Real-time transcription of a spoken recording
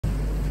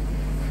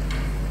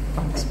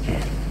Thanks.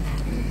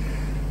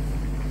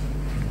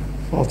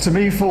 Well, to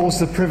me falls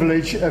the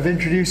privilege of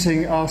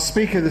introducing our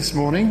speaker this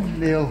morning,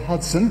 Neil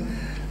Hudson.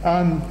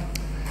 I'm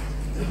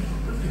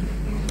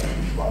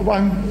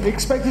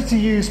expected to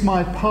use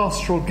my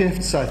pastoral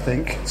gifts, I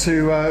think,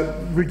 to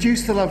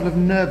reduce the level of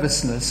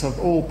nervousness of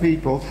all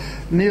people.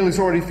 Neil is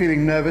already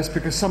feeling nervous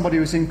because somebody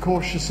was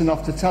incautious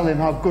enough to tell him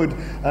how good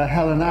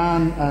Helen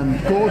Ann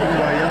and Gordon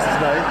were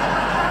yesterday.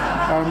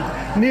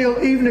 Neil,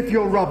 even if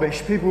you're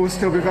rubbish, people will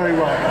still be very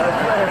welcome.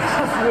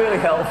 That's really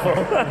helpful.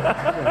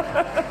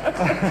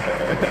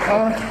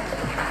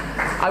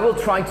 I will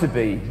try to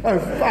be. Oh,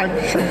 I'm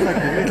sure,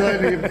 thank you. It'll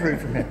only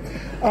improve from here.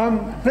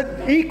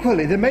 But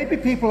equally, there may be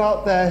people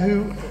out there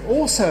who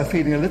also are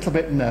feeling a little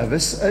bit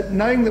nervous,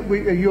 knowing that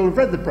you'll have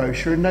read the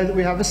brochure and know that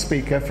we have a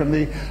speaker from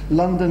the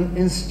London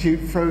Institute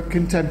for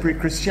Contemporary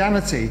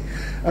Christianity.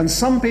 And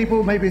some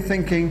people may be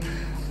thinking,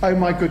 oh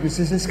my goodness,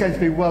 is this going to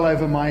be well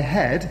over my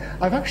head?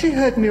 I've actually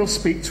heard Neil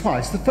speak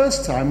twice. The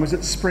first time was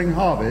at Spring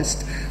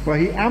Harvest, where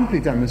he amply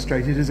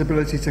demonstrated his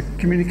ability to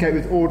communicate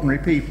with ordinary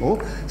people,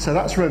 so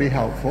that's really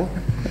helpful.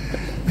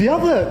 The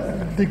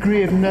other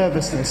degree of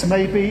nervousness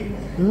may be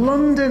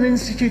London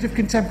Institute of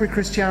Contemporary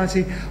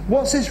Christianity.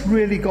 What's this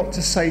really got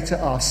to say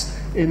to us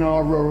in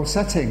our rural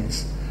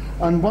settings?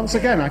 And once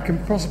again, I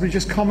can possibly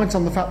just comment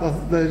on the fact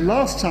that the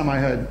last time I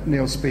heard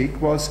Neil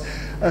speak was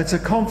at a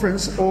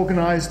conference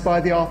organised by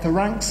the Arthur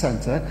Rank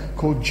Centre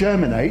called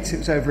Germinate. It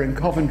was over in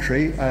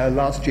Coventry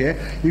last year.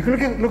 You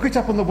can look it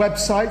up on the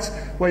website,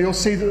 where you'll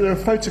see that there are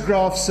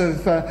photographs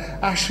of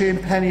Ashley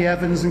and Penny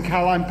Evans and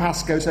Caroline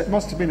Pascoe, so it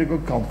must have been a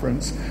good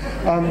conference.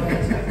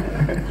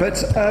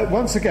 But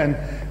once again,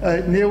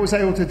 Neil was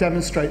able to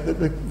demonstrate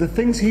that the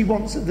things he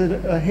wants,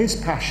 that are his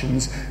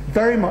passions,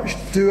 very much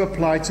do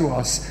apply to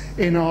us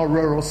in our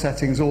rural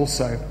settings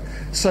also.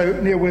 So,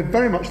 Neil, we're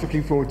very much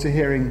looking forward to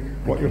hearing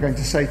what you're going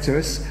to say to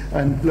us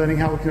and learning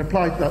how we can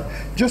apply that.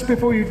 Just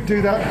before you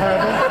do that,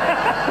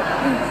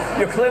 however...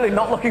 You're clearly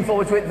not looking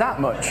forward to it that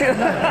much.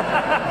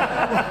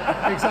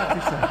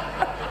 Exactly so.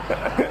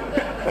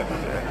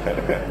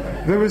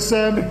 There was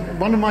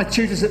one of my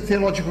tutors at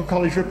Theological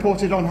College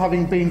reported on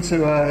having been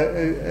to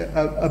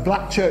a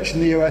black church in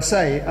the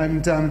USA,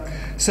 and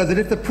said that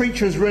if the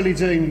preacher was really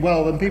doing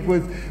well, then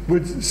people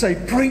would say,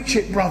 "Preach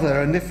it,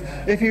 brother," and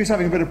if he was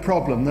having a bit of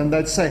problem, then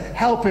they'd say,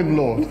 "Help him,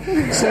 Lord."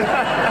 So,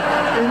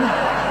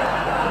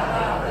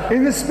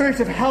 in the spirit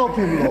of help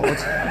him, Lord,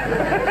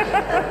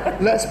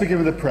 let's begin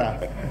with a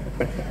prayer.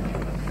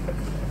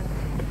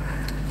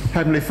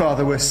 Heavenly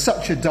Father, we're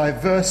such a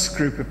diverse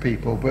group of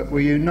people, but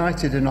we're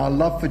united in our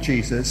love for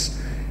Jesus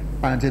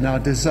and in our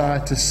desire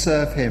to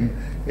serve him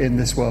in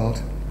this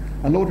world.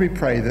 And Lord, we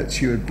pray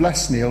that you would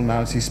bless Neil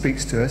now as he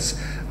speaks to us,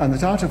 and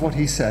that out of what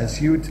he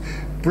says, you would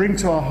bring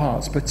to our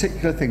hearts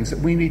particular things that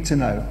we need to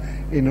know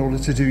in order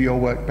to do your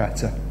work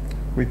better.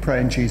 We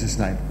pray in Jesus'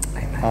 name.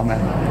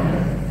 Amen.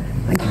 Amen.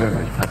 Thank you very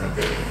much,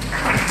 Paddy.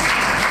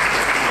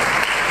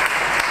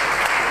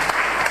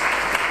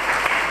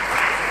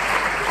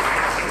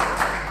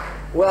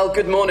 Well,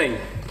 good morning.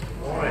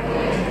 Good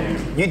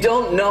morning. You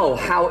don't know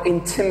how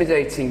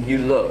intimidating you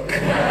look.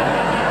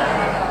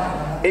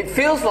 It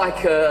feels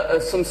like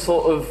some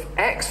sort of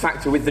X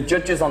Factor with the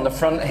judges on the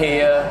front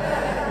here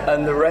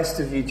and the rest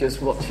of you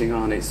just watching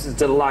on. It's a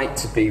delight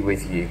to be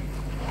with you.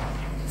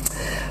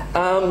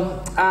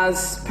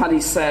 As Paddy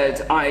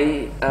said,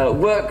 I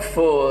work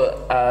for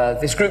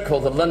this group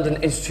called the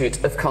London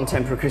Institute of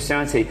Contemporary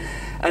Christianity.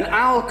 And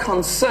our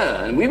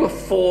concern, we were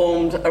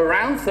formed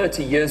around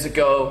 30 years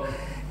ago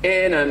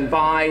in and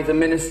by the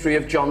ministry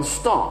of John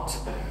Stott.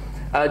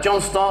 John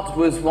Stott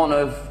was one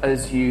of,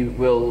 as you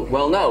will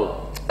well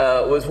know,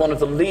 was one of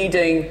the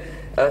leading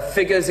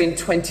figures in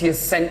 20th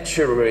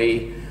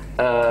century,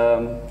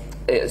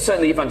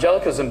 certainly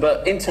evangelicalism,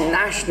 but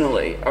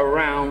internationally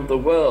around the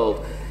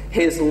world.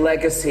 His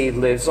legacy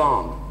lives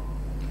on.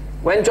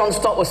 When John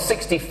Stott was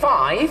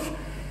 65,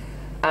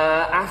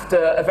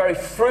 after a very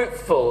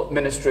fruitful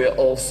ministry at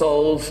All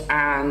Souls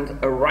and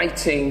a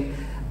writing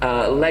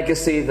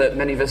legacy that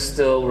many of us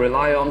still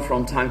rely on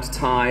from time to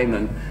time,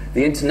 and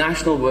the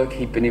international work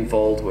he'd been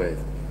involved with,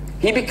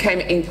 he became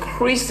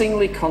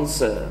increasingly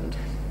concerned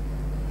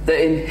that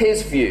in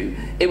his view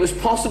it was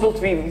possible to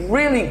be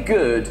really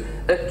good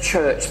at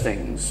church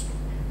things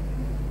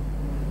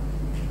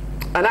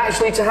and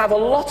actually to have a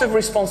lot of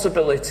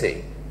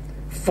responsibility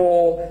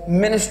for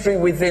ministry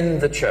within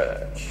the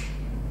church.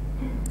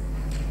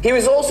 He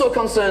was also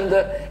concerned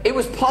that it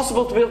was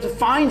possible to be able to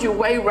find your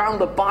way around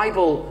the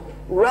Bible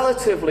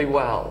relatively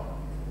well,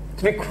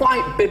 to be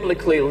quite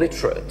biblically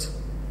literate,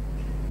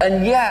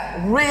 and yet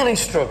really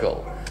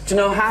struggle to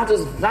know how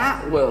does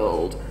that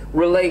world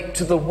relate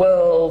to the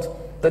world,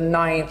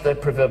 the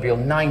proverbial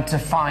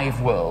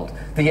 9-to-5 world,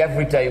 the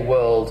everyday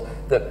world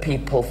that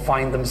people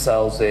find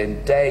themselves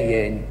in,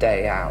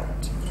 day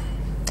out.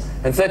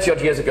 And 30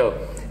 odd years ago,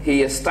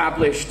 he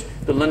established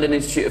the London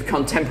Institute of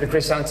Contemporary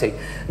Christianity,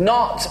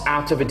 not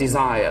out of a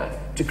desire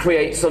to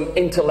create some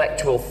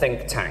intellectual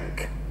think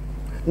tank,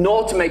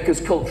 nor to make us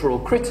cultural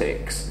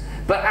critics,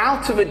 but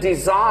out of a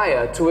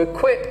desire to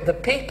equip the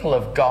people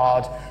of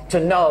God to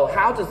know,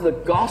 how does the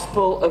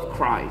gospel of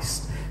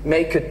Christ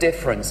make a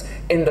difference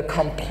in the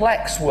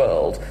complex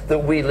world that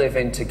we live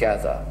in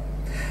together?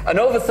 And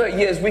over 30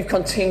 years, we've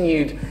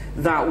continued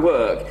that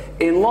work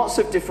in lots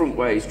of different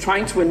ways,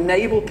 trying to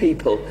enable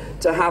people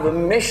to have a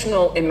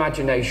missional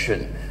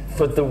imagination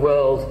for the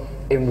world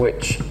in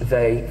which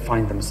they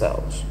find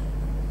themselves.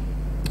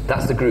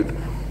 That's the group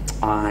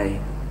I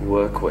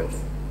work with.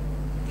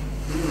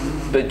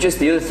 But just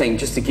the other thing,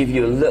 just to give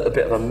you a little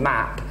bit of a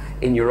map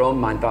in your own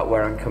mind about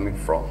where I'm coming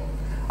from.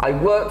 I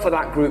work for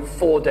that group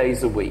 4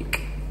 days a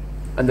week,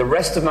 and the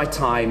rest of my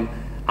time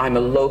I'm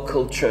a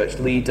local church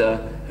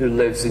leader who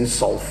lives in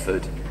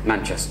Salford,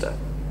 Manchester.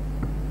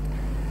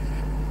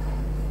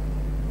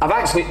 I've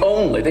actually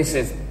only, this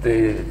is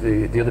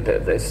the other bit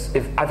of this,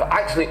 I've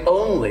actually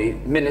only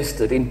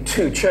ministered in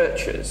 2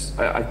 churches.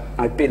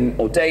 I've been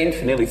ordained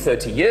for nearly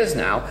 30 years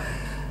now.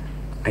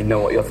 I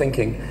know what you're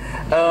thinking.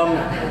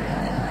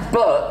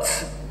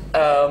 But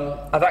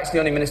I've actually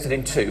only ministered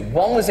in 2.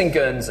 One was in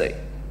Guernsey.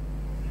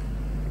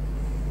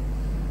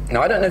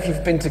 Now, I don't know if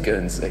you've been to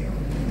Guernsey,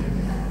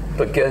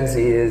 but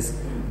Guernsey is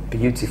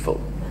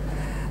beautiful.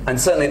 And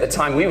certainly at the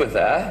time we were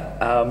there,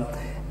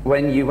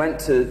 when you went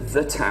to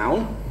the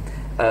town,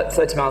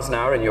 30 miles an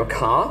hour in your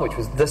car, which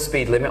was the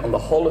speed limit on the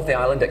whole of the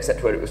island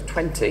except where it was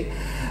 20,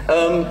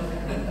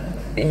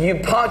 you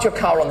parked your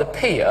car on the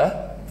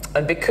pier,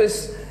 and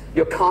because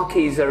your car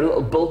keys are a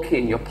little bulky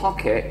in your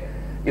pocket,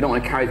 you don't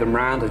want to carry them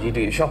around as you do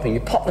your shopping, you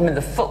pop them in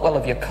the footwell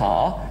of your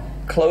car,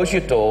 close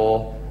your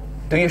door,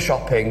 do your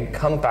shopping,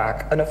 come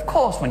back, and of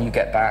course when you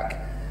get back,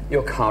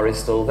 your car is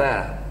still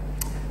there.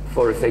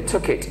 For if they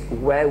took it,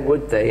 where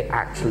would they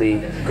actually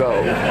go?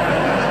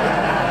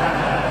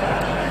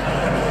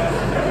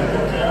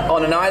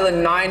 On an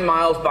island 9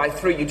 miles by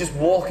 3, you just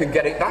walk and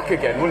get it back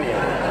again, wouldn't you?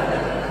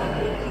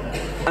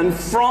 And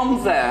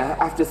from there,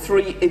 after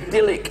 3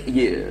 idyllic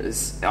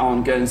years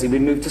on Guernsey, we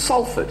moved to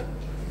Salford.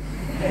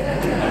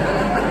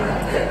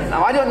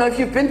 Now, I don't know if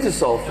you've been to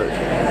Salford.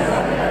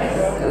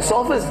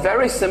 Salford is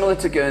very similar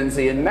to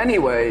Guernsey in many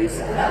ways,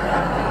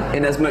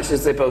 in as much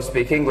as they both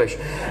speak English.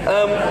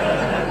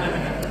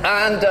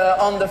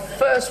 On the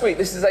first week,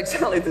 this is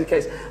exactly the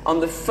case, on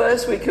the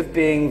first week of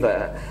being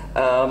there,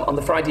 on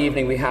the Friday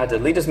evening we had a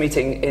leaders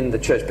meeting in the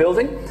church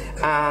building,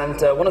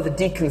 and one of the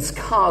deacons'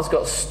 cars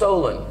got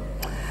stolen.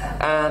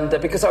 And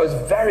because I was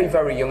very,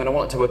 very young and I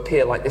wanted to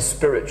appear like this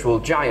spiritual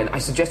giant, I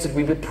suggested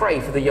we would pray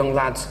for the young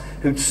lads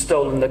who'd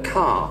stolen the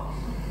car.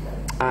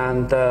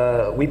 And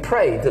we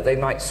prayed that they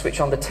might switch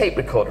on the tape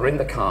recorder in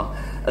the car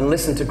and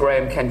listen to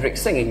Graham Kendrick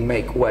singing,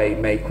 "Make way,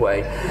 make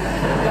way."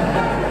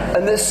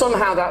 And that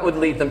somehow that would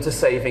lead them to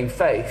saving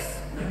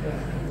faith.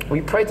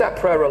 We prayed that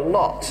prayer a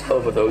lot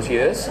over those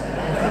years.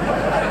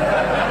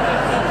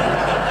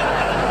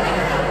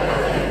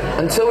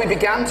 Until we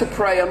began to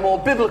pray a more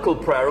biblical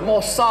prayer, a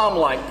more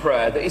psalm-like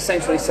prayer that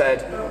essentially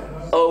said,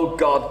 "Oh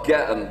God,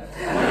 get 'em."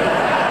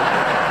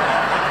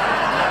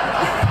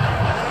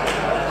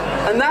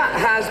 And that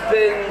has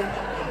been...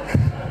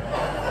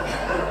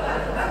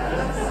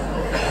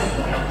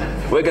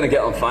 We're going to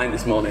get on fine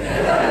this morning.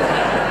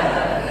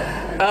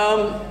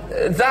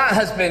 That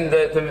has been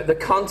the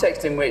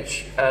context in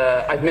which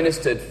I've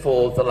ministered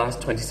for the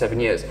last 27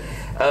 years.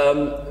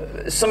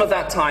 Some of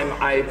that time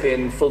I've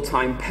been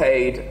full-time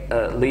paid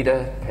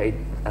leader, paid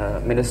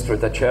minister of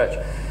the church.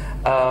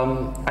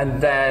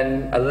 And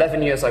then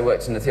 11 years I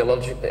worked in a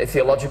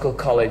theological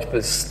college,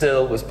 but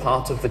still was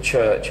part of the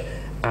church.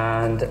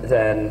 And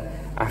then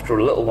after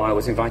a little while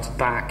was invited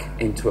back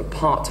into a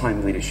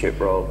part-time leadership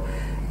role.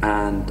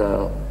 And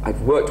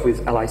I've worked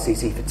with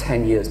LICC for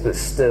 10 years, but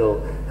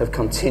still have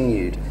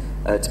continued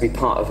to be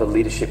part of a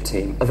leadership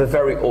team of a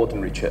very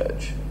ordinary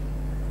church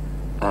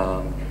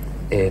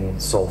in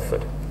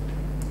Salford.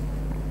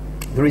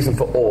 The reason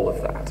for all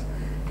of that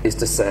is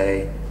to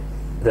say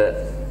that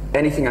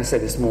anything I say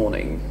this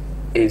morning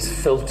is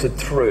filtered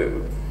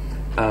through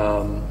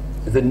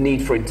the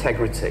need for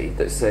integrity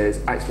that says,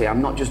 actually,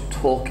 I'm not just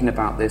talking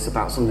about this,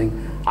 about something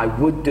I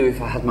would do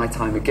if I had my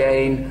time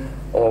again,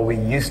 or we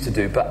used to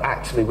do, but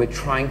actually we're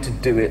trying to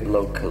do it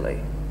locally.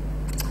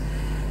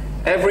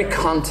 Every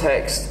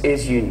context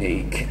is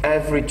unique.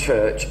 Every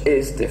church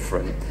is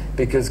different,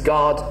 because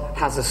God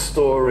has a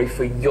story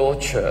for your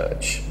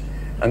church,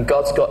 and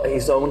God's got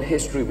his own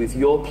history with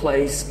your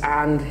place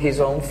and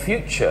his own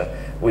future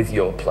with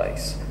your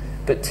place.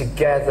 But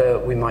together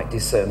we might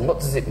discern, what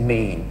does it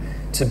mean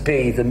to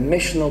be the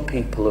missional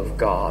people of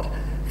God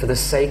for the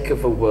sake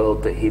of a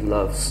world that he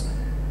loves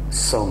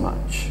so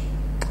much?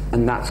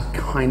 And that's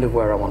kind of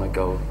where I want to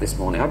go this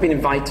morning. I've been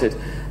invited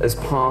as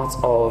part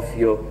of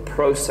your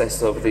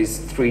process over these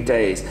 3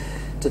 days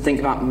to think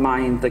about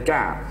Mind the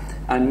Gap.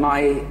 And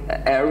my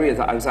area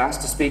that I was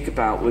asked to speak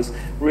about was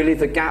really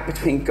the gap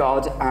between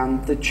God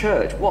and the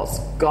church. What's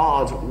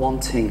God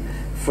wanting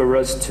for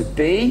us to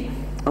be,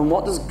 and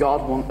what does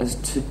God want us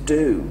to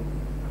do?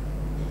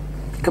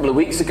 A couple of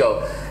weeks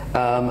ago,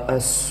 a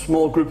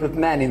small group of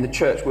men in the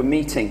church were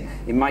meeting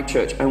in my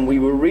church, and we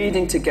were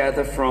reading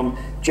together from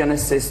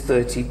Genesis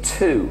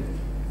 32.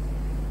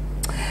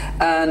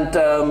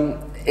 And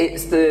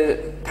it's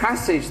the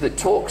passage that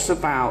talks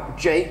about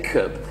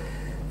Jacob,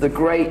 the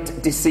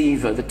great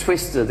deceiver, the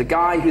twister, the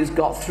guy who's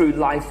got through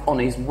life on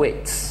his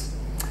wits,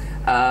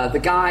 the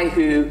guy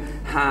who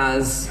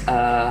has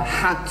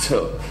had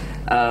to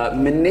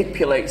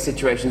manipulate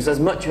situations as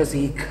much as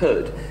he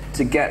could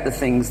to get the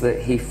things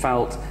that he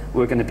felt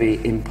were going to be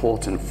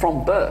important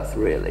from birth,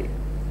 really.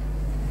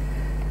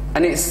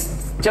 And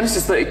it's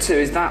Genesis 32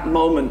 is that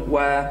moment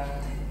where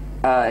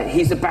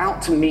he's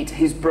about to meet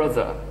his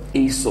brother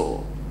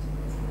Esau.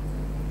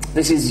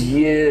 This is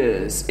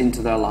years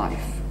into their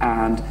life,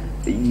 and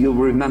you'll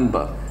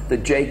remember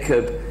that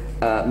Jacob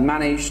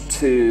managed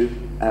to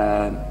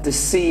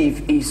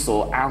deceive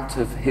Esau out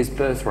of his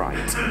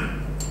birthright.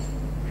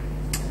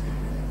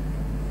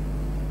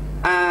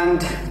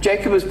 And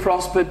Jacob has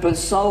prospered, but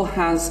so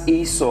has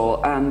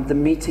Esau, and the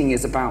meeting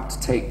is about to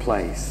take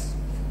place.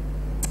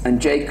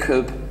 And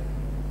Jacob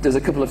does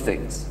a couple of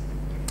things.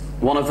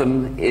 One of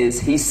them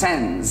is he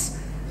sends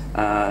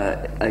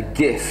a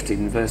gift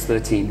in verse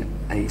 13.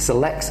 He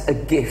selects a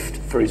gift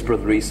for his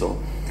brother Esau.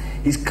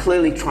 He's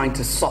clearly trying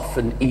to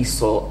soften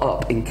Esau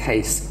up in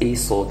case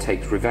Esau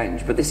takes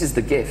revenge. But this is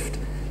the gift.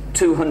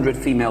 200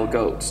 female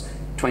goats,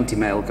 20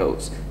 male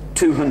goats,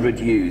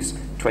 200 ewes,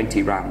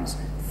 20 rams,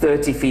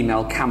 30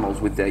 female camels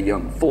with their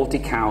young, 40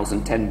 cows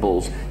and 10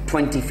 bulls,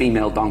 20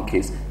 female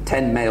donkeys,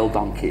 10 male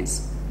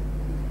donkeys.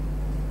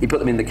 He put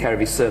them in the care of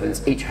his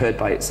servants, each herd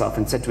by itself,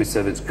 and said to his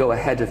servants, "Go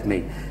ahead of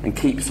me and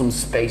keep some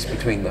space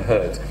between the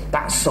herds."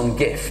 That's some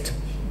gift.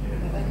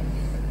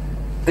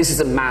 This is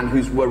a man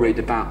who's worried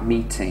about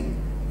meeting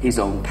his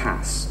own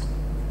past.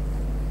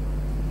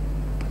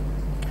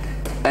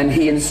 And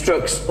he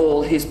instructs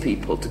all his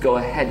people to go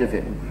ahead of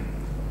him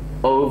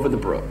over the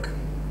brook.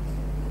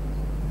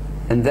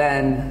 And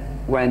then,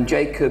 when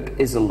Jacob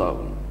is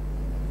alone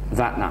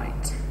that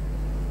night,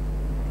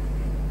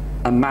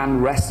 a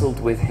man wrestled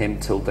with him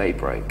till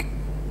daybreak.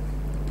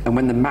 And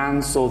when the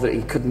man saw that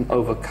he couldn't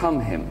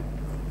overcome him,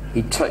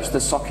 he touched the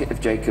socket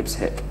of Jacob's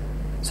hip,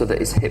 so that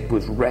his hip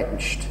was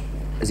wrenched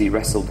as he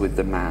wrestled with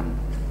the man.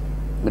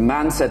 The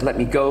man said, "Let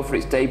me go, for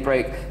it's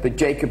daybreak." But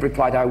Jacob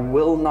replied, "I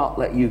will not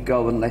let you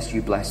go unless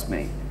you bless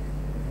me."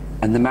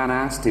 And the man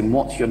asked him,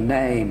 "What's your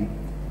name?"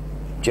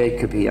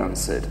 "Jacob," he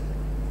answered.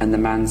 And the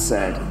man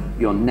said,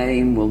 "Your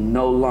name will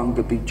no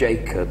longer be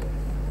Jacob,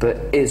 but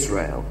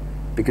Israel,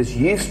 because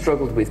you've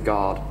struggled with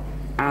God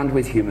and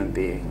with human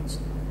beings,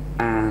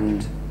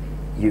 and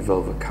you've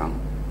overcome."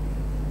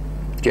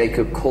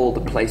 Jacob called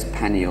the place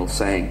Peniel,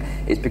 saying,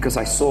 "It's because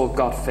I saw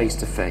God face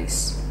to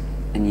face,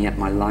 and yet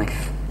my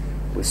life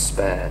was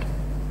spared."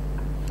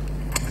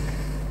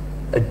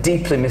 A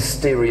deeply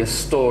mysterious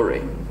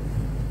story.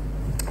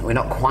 We're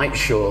not quite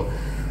sure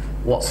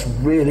what's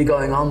really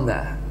going on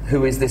there.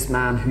 Who is this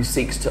man who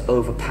seeks to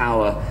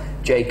overpower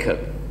Jacob?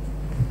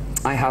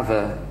 I have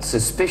a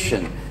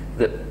suspicion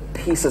that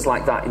pieces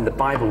like that in the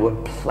Bible were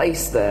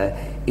placed there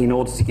in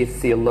order to give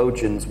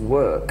theologians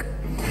work.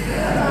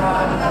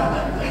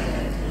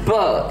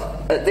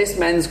 But at this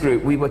men's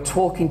group, we were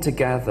talking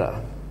together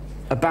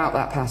about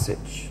that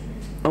passage.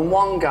 And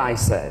one guy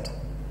said,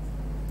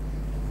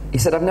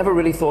 "I've never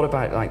really thought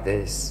about it like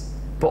this,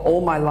 but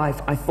all my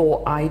life I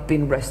thought I'd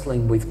been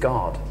wrestling with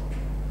God.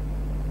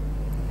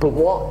 But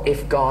what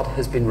if God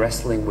has been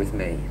wrestling with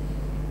me?"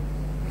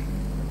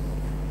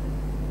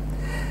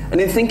 And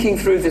in thinking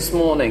through this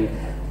morning,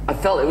 I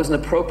felt it was an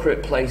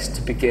appropriate place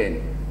to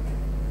begin.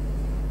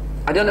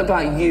 I don't know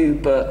about you,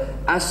 but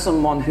as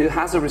someone who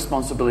has a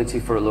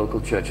responsibility for a local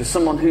church, as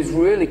someone who's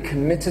really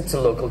committed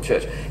to local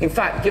church, in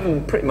fact,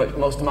 given pretty much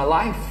most of my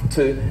life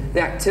to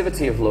the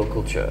activity of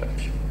local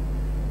church,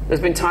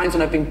 there's been times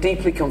when I've been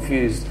deeply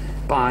confused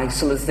by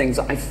some of the things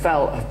that I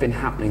felt have been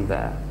happening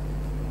there.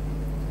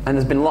 And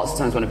there's been lots of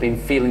times when I've been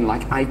feeling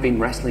like I've been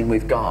wrestling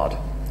with God.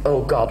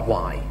 Oh God,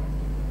 why?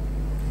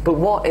 But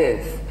what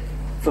if,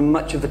 for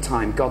much of the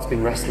time, God's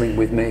been wrestling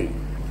with me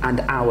and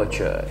our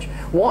church?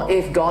 What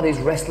if God is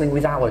wrestling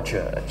with our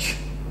church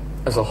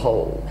as a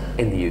whole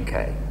in the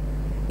UK?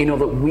 In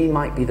order that we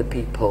might be the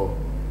people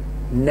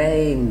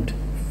named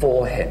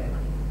for him,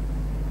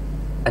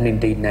 and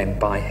indeed named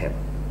by him.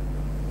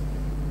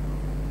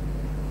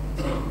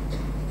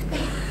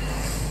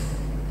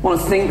 I want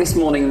to think this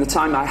morning, in the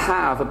time I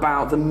have,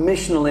 about the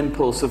missional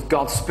impulse of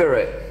God's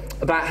Spirit,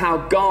 about how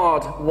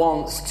God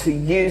wants to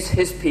use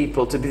his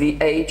people to be the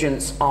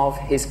agents of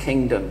his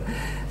kingdom.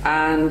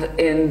 And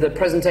in the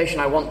presentation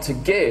I want to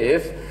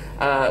give,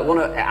 I want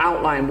to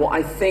outline what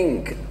I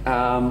think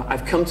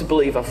I've come to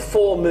believe are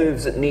 4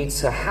 moves that need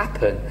to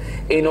happen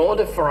in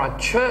order for our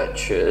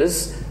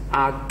churches,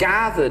 our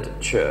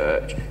gathered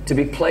church, to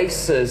be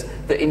places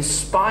that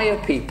inspire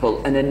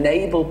people and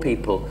enable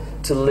people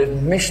to live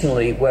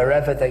missionally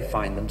wherever they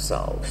find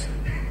themselves.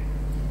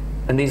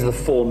 And these are the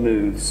 4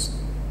 moves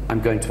I'm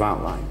going to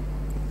outline.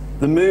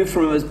 The move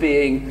from us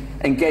being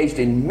engaged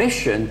in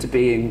mission to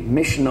being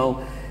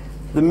missional.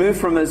 The move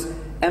from us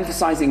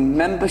emphasizing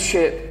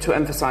membership to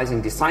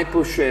emphasizing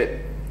discipleship.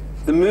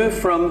 The move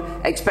from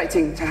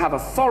expecting to have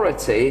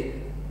authority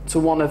to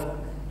one of,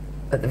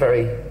 at the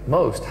very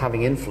most,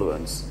 having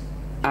influence.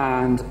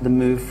 and the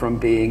move from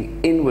being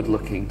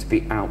inward-looking to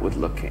be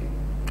outward-looking.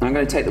 I'm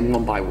going to take them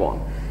one by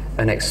one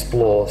and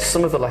explore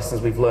some of the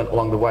lessons we've learned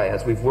along the way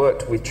as we've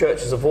worked with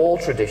churches of all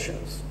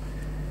traditions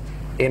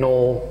in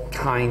all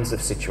kinds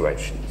of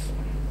situations.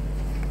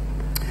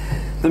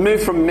 The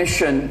move from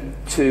mission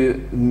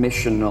to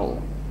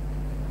missional.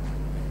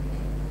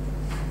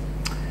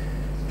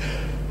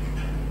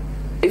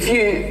 If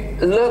you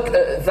look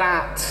at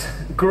that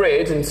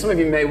grid, and some of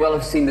you may well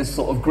have seen this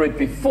sort of grid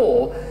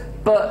before,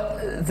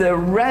 but the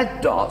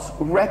red dots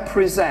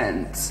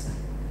represent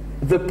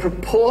the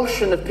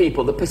proportion of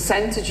people, the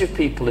percentage of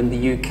people in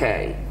the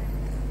UK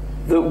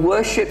that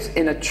worships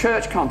in a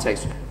church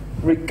context,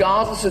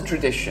 regardless of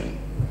tradition,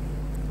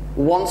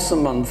 once a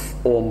month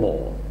or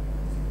more.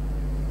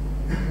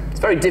 It's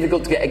very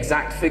difficult to get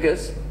exact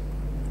figures,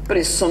 but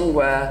it's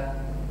somewhere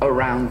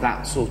around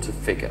that sort of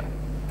figure.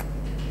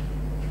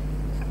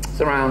 It's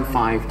around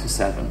 5 to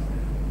 7.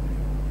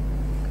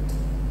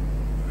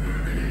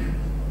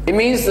 It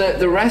means that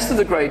the rest of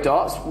the grey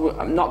dots,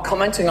 I'm not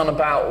commenting on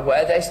about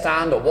where they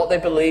stand or what they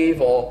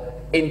believe or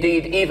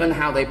indeed even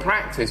how they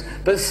practice,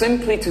 but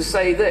simply to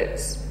say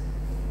this,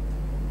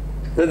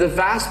 that the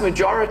vast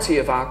majority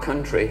of our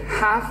country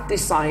have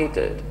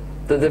decided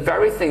that the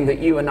very thing that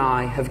you and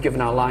I have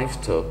given our lives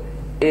to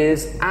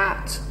is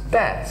at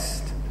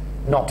best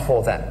not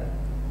for them.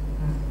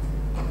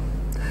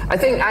 I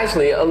think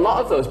actually a lot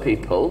of those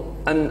people,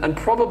 and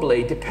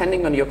probably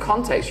depending on your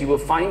context, you will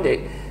find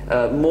it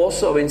more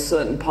so in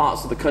certain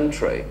parts of the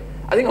country.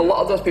 I think a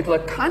lot of those people are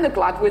kind of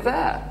glad we're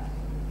there.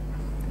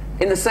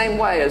 In the same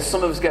way as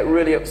some of us get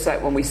really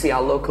upset when we see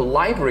our local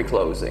library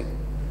closing,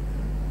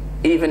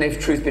 even if,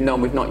 truth be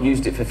known, we've not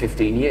used it for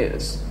 15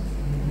 years.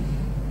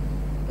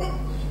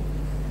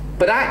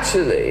 But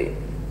actually,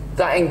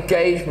 that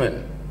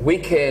engagement,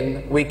 week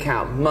in, week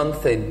out,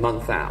 month in,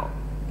 month out,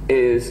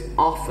 is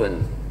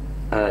often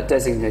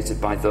designated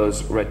by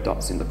those red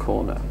dots in the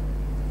corner.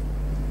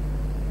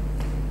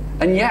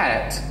 And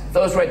yet,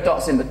 those red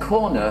dots in the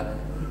corner,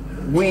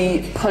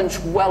 we punch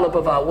well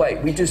above our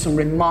weight. We do some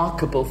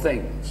remarkable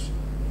things.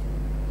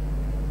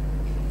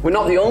 We're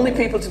not the only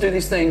people to do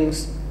these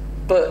things,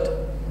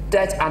 but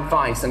debt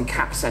advice and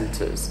CAP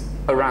centres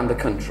around the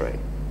country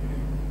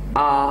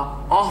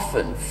are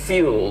often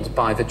fueled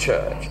by the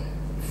church.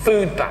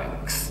 Food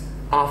banks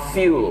are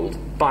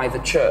fueled by the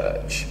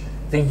church.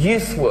 The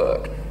youth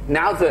work,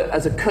 now that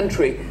as a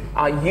country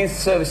our youth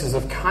services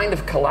have kind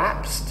of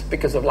collapsed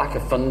because of lack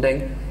of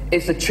funding,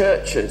 it's the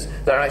churches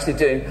that are actually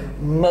doing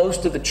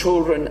most of the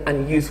children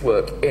and youth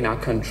work in our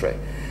country.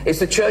 It's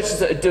the churches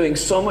that are doing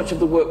so much of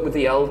the work with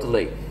the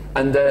elderly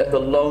and the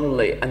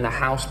lonely and the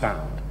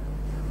housebound.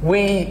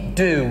 We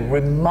do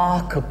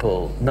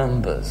remarkable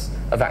numbers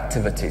of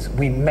activities.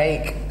 We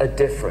make a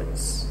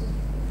difference.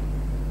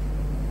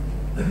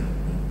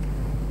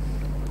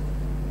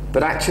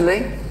 But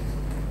actually,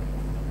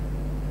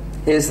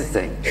 here's the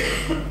thing.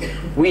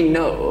 We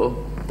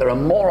know there are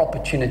more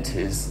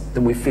opportunities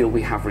than we feel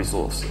we have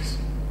resources.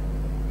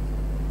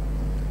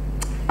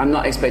 I'm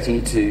not expecting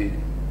you to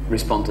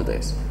respond to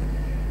this,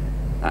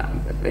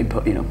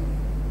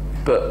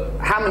 but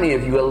how many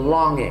of you are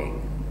longing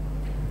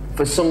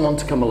for someone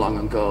to come along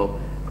and go,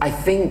 I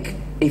think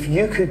if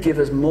you could give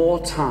us more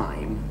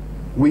time,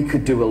 we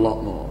could do a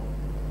lot more?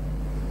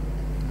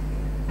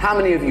 How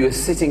many of you are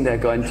sitting there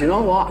going, do you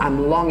know what?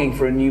 I'm longing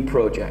for a new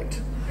project.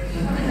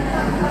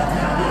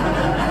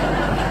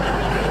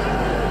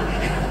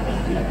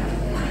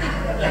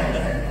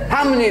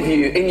 How many of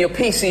you in your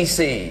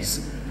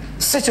PCCs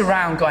sit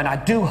around going, I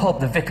do hope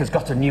the vicar's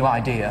got a new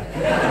idea?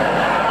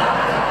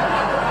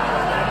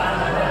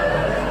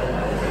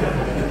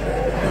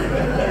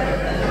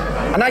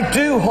 And I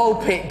do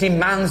hope it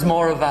demands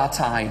more of our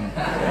time.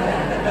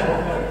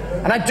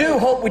 And I do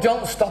hope we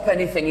don't stop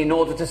anything in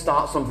order to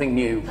start something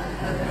new.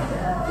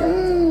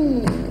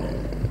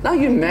 Now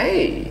you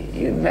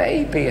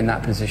may be in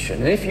that position.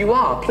 And if you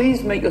are,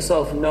 please make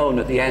yourself known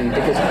at the end,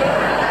 because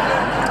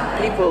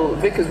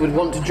vicars would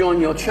want to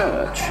join your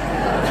church.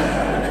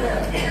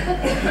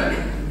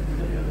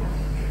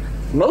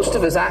 Most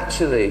of us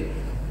actually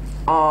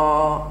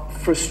are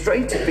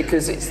frustrated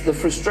because the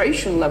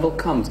frustration level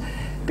comes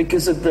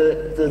because of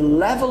the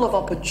level of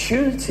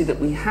opportunity that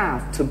we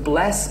have to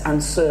bless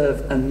and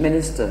serve and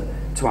minister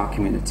to our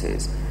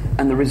communities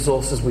and the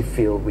resources we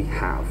feel we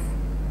have.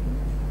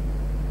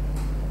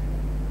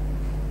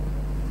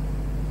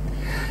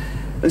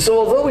 And so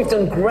although we've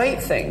done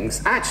great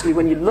things, actually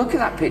when you look at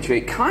that picture,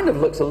 it kind of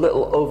looks a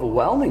little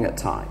overwhelming at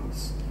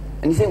times.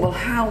 And you think, well,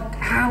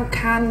 how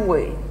can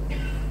we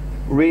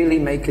really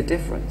make a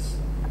difference?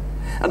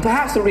 And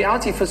perhaps the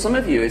reality for some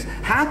of you is,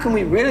 how can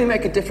we really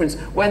make a difference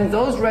when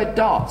those red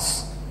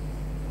dots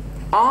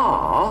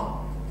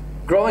are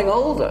growing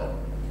older?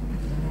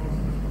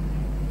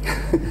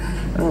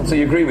 Oh, so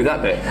you agree with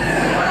that bit?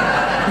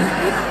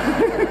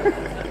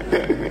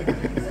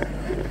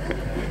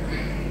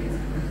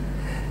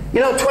 You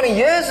know, 20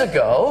 years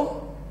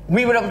ago,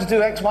 we were able to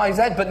do X, Y,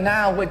 Z, but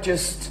now we're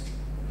just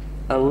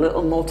a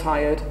little more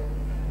tired.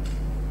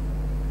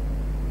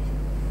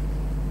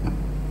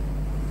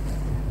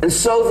 And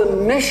so the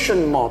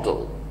mission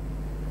model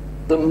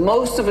that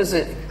most of us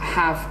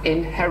have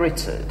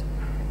inherited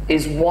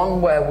is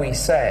one where we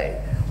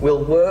say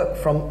we'll work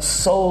from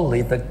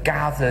solely the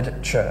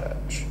gathered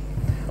church.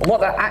 And what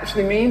that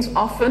actually means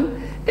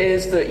often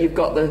is that you've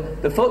got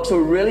the folks who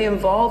are really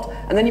involved,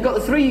 and then you've got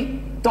the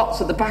 3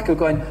 dots at the back who are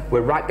going,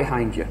 we're right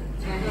behind you.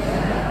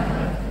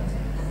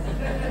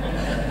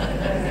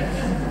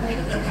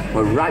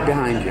 We're right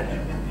behind you.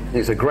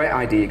 It's a great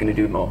idea, you're going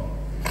to do more.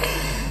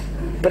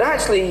 But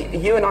actually,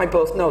 you and I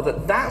both know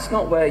that that's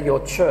not where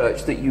your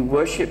church that you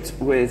worshipped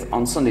with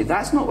on Sunday,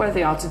 that's not where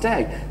they are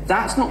today.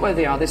 That's not where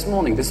they are this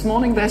morning. This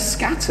morning they're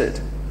scattered.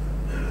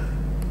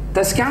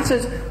 They're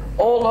scattered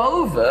all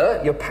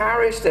over your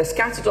parish, they're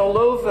scattered all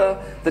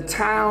over the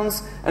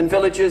towns and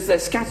villages, they're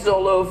scattered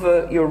all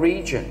over your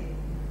region.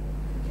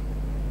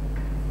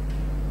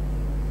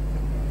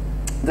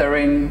 They're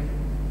in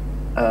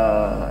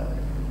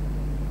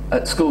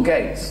at school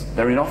gates,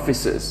 they're in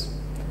offices,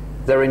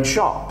 they're in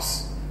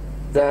shops,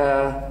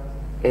 they're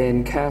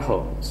in care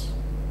homes.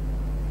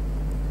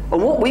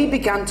 And what we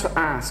began to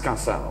ask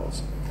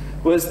ourselves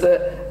was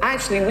that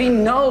actually we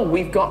know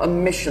we've got a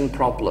mission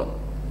problem.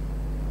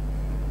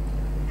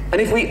 And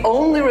if we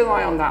only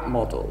rely on that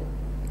model,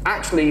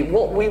 actually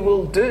what we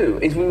will do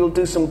is we will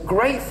do some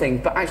great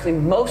things, but actually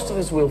most of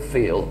us will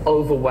feel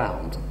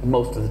overwhelmed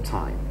most of the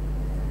time.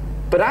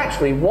 But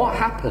actually what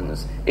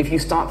happens if you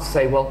start to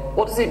say, well,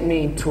 what does it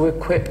mean to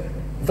equip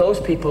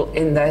those people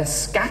in their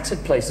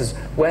scattered places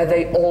where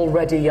they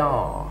already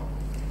are?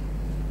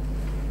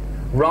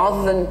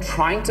 Rather than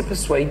trying to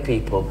persuade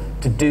people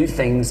to do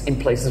things in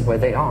places where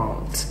they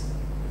aren't.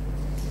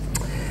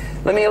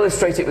 Let me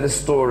illustrate it with a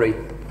story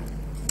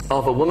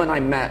of a woman I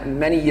met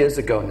many years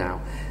ago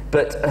now.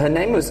 But her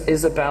name was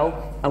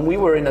Isabel, and we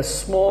were in a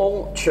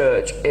small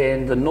church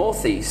in the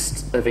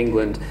northeast of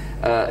England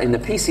in the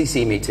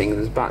PCC meeting. There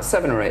was about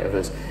 7 or 8 of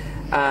us.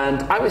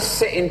 And I was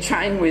sitting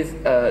chatting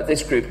with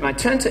this group, and I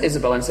turned to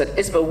Isabel and said,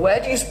 Isabel, where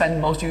do you spend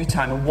most of your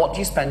time, and what do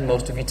you spend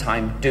most of your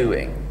time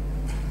doing?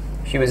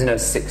 She was in her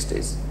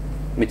 60s,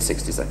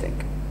 mid-60s, I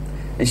think.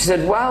 And she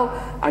said, well,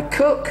 I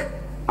cook,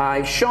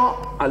 I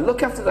shop, I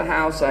look after the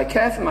house, I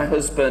care for my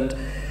husband.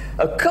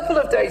 A couple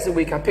of days a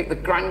week I pick the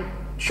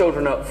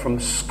grandchildren up from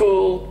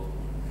school,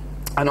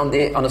 and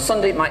on a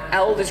Sunday my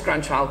eldest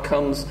grandchild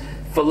comes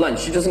for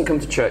lunch. She doesn't come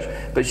to church,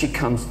 but she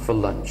comes for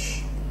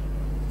lunch.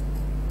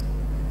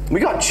 We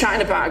got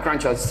chatting about our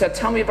grandchild. She said,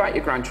 tell me about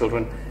your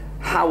grandchildren.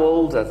 How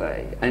old are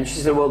they? And she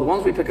said, well, the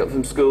ones we pick up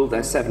from school,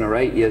 they're 7 or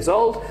 8 years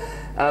old.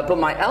 But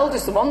my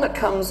eldest, the one that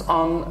comes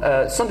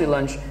on Sunday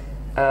lunch,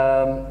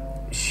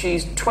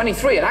 she's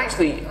 23. And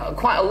actually,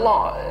 quite a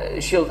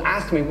lot, she'll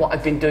ask me what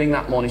I've been doing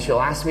that morning.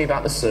 She'll ask me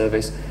about the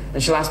service,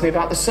 and she'll ask me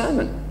about the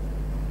sermon.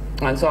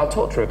 And so I'll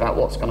talk to her about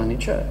what's gone on in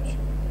church.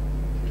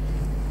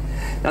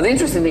 Now, the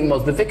interesting thing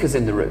was the vicar's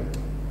in the room.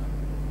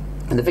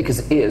 And the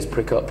vicar's ears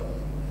prick up.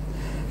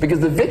 Because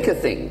the vicar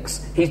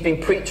thinks he's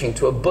been preaching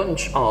to a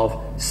bunch of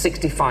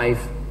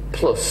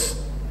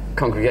 65-plus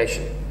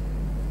congregation.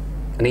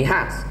 And he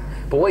has.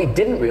 But what he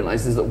didn't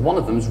realise is that one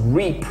of them's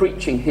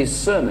re-preaching his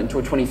sermon to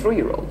a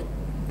 23-year-old.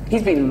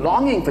 He's been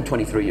longing for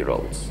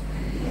 23-year-olds.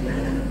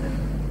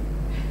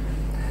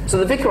 So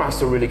the vicar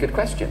asked a really good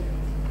question.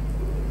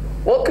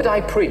 What could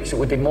I preach that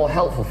would be more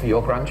helpful for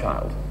your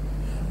grandchild?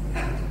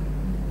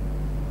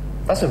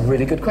 That's a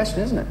really good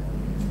question, isn't it?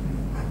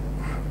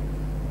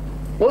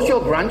 What's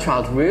your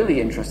grandchild really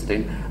interested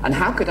in, and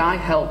how could I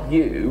help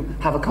you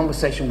have a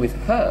conversation with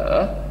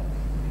her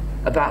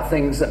about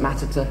things that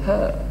matter to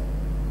her?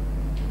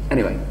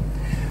 Anyway,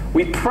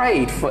 we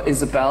prayed for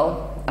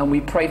Isabel, and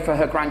we prayed for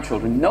her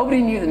grandchildren.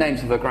 Nobody knew the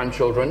names of her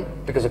grandchildren,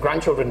 because her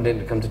grandchildren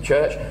didn't come to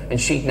church, and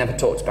she'd never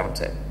talked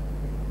about it.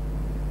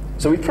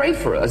 So we prayed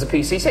for her as a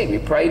PCC. We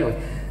prayed, and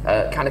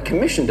kind of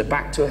commissioned her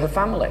back to her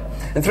family.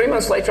 And 3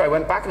 months later I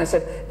went back and I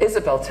said,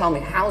 Isabel, tell me,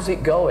 how's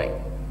it going?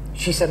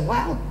 She said,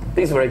 well,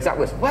 these were her exact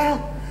words, well,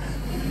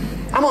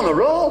 I'm on a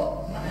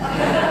roll.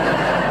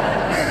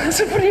 I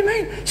said, what do you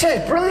mean? She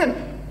said, brilliant.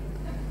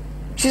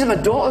 She said, my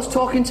daughter's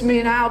talking to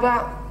me now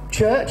about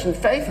church and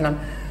faith, and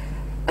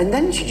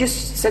then she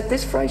just said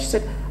this phrase. She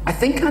said, I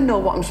think I know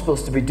what I'm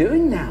supposed to be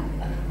doing now.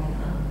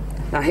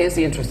 Now here's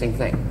the interesting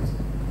thing.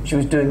 She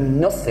was doing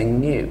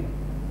nothing new,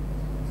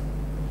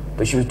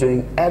 but she was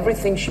doing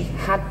everything she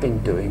had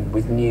been doing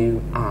with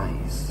new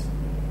eyes.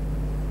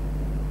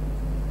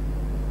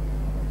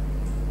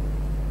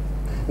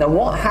 Now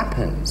what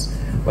happens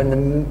when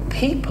the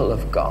people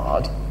of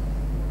God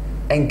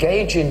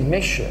engage in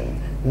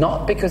mission,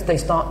 not because they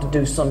start to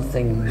do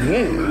something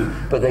new,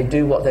 but they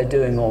do what they're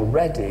doing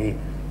already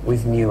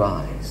with new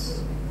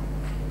eyes?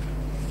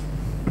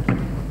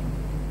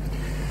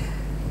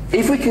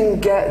 If we can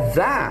get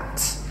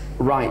that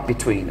right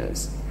between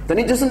us, then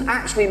it doesn't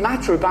actually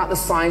matter about the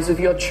size of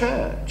your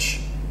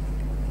church.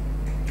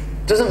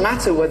 It doesn't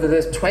matter whether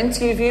there's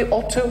 20 of you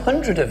or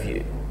 200 of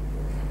you.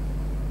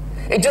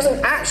 It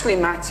doesn't actually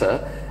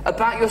matter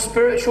about your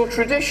spiritual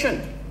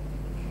tradition.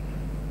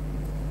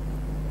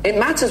 It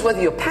matters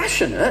whether you're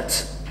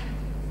passionate,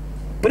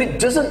 but it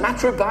doesn't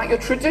matter about your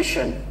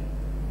tradition.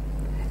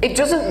 It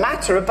doesn't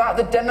matter about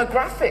the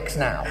demographics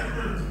now.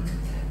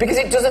 Because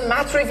it doesn't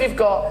matter if you've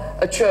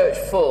got a church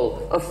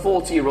full of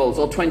 40-year-olds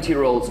or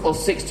 20-year-olds or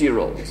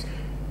 60-year-olds.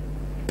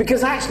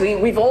 Because actually,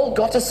 we've all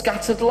got a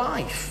scattered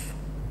life.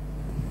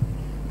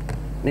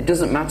 And it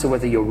doesn't matter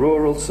whether you're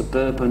rural,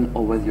 suburban,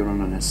 or whether you're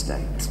on an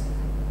estate.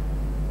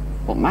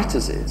 What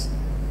matters is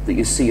that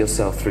you see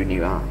yourself through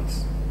new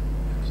eyes.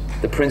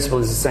 The principle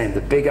is the same.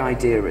 The big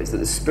idea is that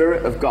the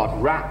Spirit of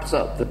God wraps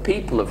up the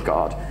people of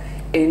God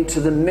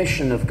into the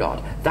mission of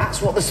God.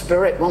 That's what the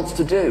Spirit wants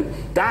to do.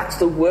 That's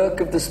the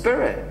work of the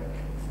Spirit.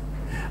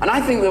 And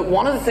I think that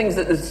one of the things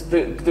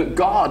that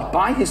God,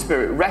 by His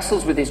Spirit,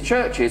 wrestles with His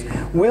church is,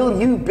 will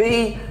you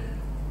be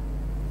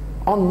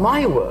on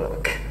my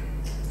work?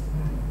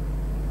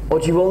 Or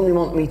do you only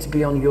want me to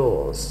be on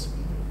yours?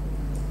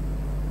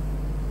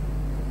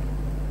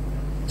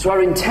 So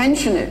our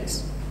intention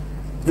is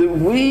that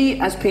we,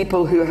 as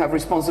people who have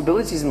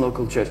responsibilities in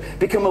local church,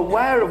 become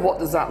aware of what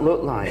does that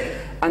look like.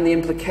 And the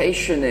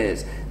implication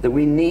is that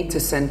we need to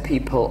send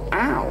people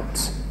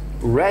out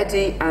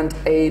ready and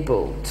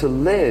able to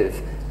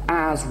live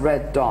as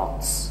red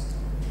dots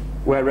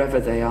wherever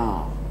they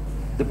are.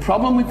 The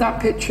problem with that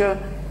picture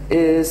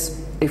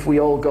is if we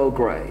all go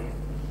grey.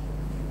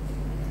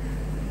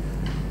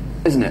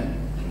 Isn't it?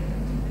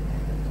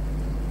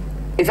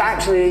 If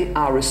actually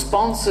our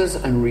responses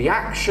and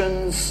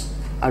reactions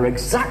are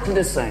exactly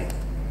the same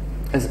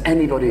as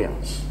anybody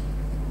else,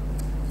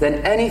 then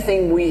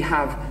anything we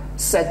have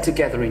said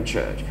together in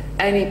church,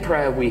 any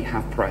prayer we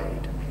have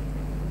prayed,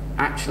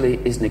 actually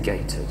is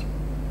negated.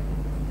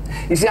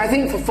 You see, I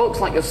think for folks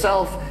like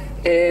yourself,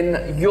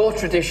 in your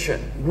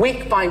tradition,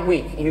 week by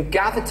week, you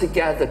gather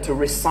together to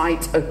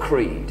recite a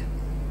creed.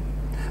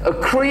 A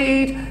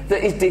creed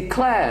that is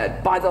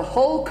declared by the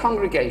whole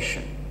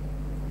congregation.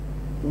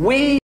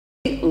 We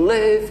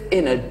live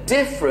in a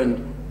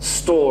different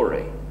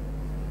story.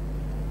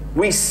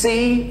 We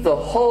see the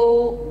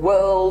whole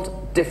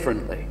world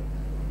differently.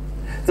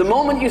 The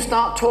moment you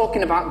start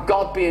talking about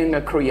God being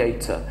a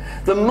creator,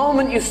 the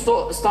moment you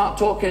start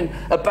talking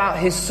about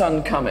His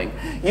Son coming,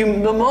 the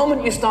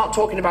moment you start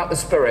talking about the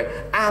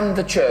Spirit and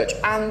the church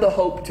and the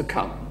hope to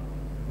come,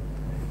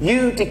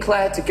 you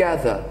declare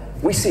together,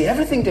 we see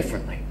everything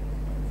differently.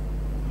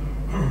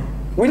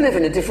 We live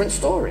in a different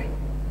story.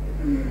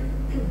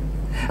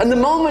 And the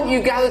moment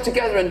you gather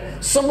together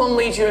and someone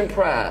leads you in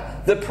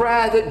prayer, the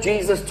prayer that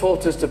Jesus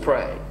taught us to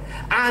pray,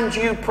 and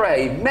you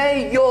pray,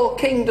 may your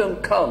kingdom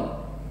come,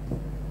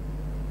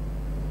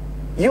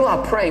 you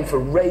are praying for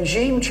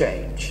regime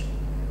change.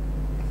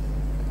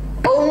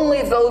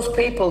 Only those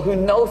people who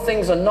know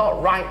things are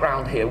not right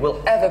round here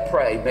will ever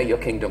pray, may your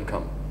kingdom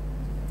come.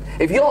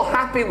 If you're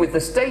happy with the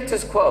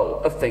status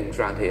quo of things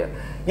round here,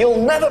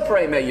 you'll never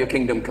pray, may your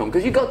kingdom come,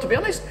 because you've got to be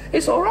honest,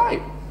 it's all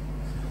right.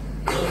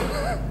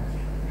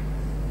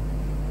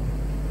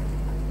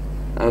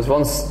 I was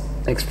once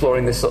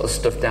exploring this sort of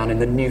stuff down in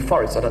the New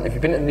Forest. I don't know if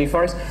you've been to the New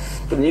Forest,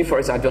 but the New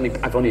Forest I've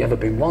only ever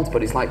been once,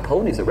 but it's like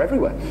ponies are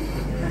everywhere.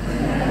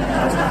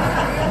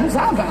 What's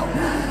that about?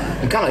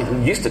 I'm kind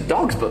of used to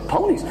dogs, but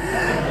ponies.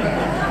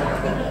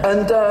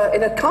 And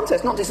in a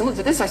contest not dissimilar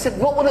to this, I said,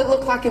 what will it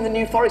look like in the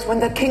New Forest when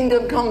the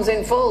kingdom comes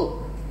in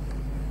full?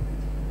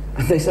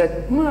 And they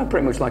said, well,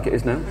 pretty much like it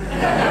is now.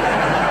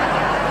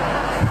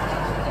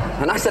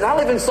 And I said, I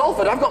live in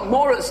Salford, I've got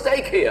more at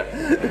stake here.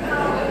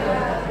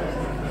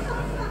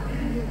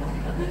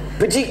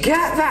 But do you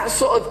get that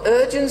sort of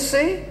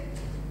urgency?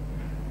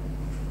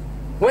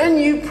 When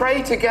you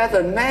pray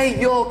together, may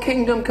your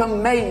kingdom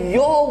come, may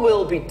your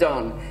will be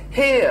done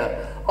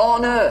here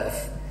on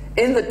earth,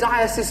 in the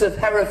Diocese of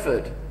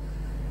Hereford,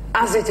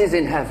 as it is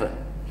in heaven.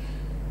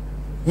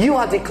 You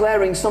are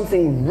declaring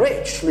something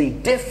richly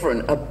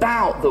different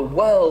about the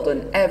world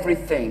and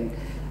everything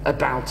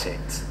about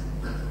it.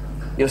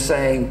 You're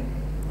saying,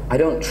 I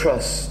don't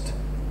trust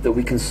that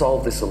we can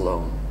solve this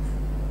alone.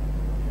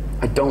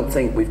 I don't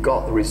think we've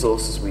got the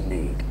resources we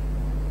need.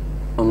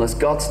 Unless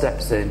God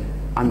steps in,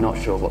 I'm not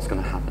sure what's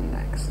going to happen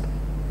next.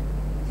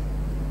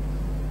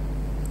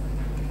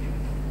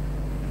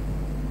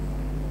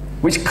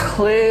 Which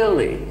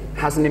clearly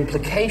has an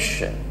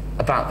implication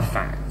about the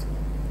fact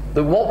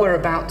that what we're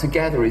about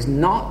together is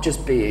not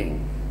just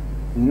being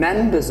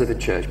members of a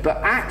church, but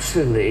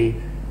actually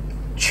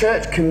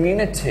church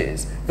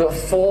communities that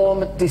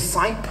form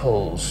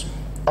disciples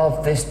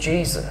of this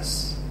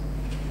Jesus.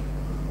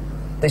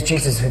 This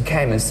Jesus who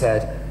came and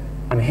said,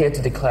 I'm here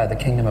to declare the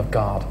kingdom of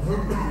God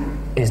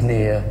is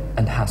near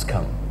and has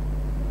come,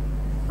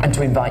 and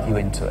to invite you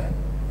into it.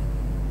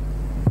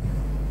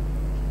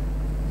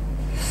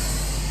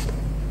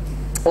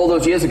 All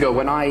those years ago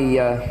when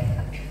I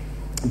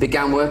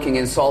began working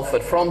in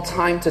Salford, from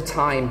time to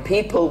time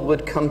people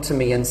would come to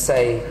me and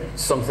say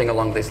something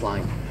along this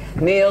line.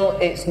 Neil,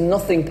 it's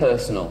nothing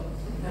personal.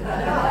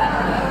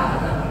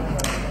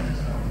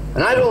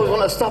 And I'd always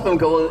want to stop and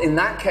go, well, in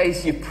that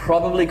case, you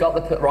probably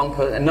got the wrong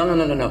person.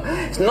 No.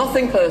 It's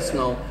nothing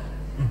personal,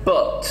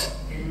 but...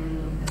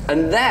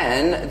 And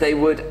then they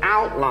would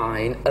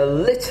outline a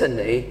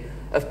litany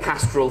of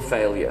pastoral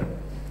failure.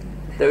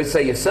 They would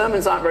say your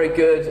sermons aren't very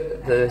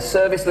good, the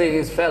service leading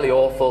is fairly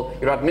awful,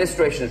 your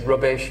administration is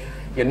rubbish,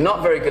 you're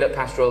not very good at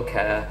pastoral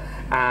care,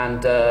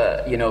 and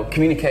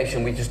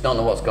communication, we just don't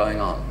know what's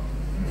going on.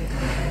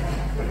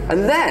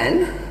 And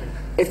then,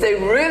 if they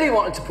really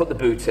wanted to put the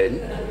boot in,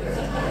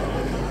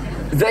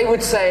 they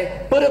would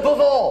say, but above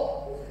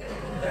all.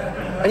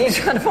 And you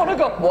just kind of want to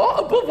go, what?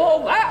 Above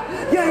all that?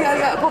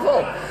 Yeah, above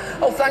all.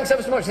 Oh, thanks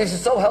ever so much, this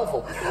is so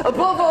helpful.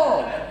 Above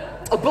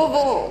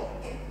all.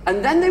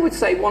 And then they would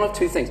say one of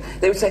two things.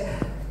 They would say,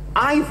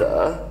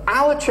 either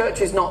our church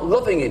is not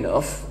loving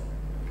enough,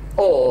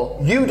 or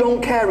you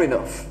don't care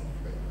enough.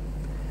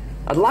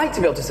 I'd like to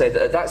be able to say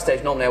that at that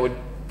stage, normally I would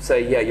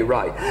say, yeah, you're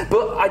right.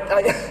 But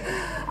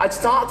I'd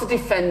start to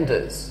defend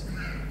us.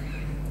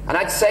 And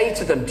I'd say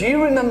to them, do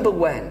you remember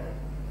when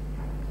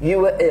you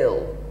were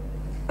ill,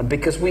 and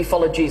because we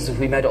followed Jesus,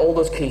 we made all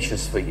those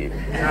quiches for you? Do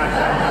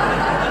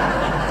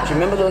you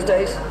remember those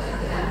days?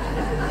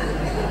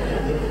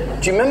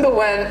 Do you remember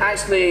when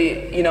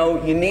actually,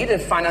 you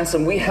needed finance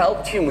and we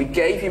helped you and we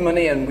gave you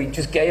money and we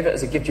just gave it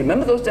as a gift? Do you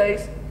remember those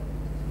days?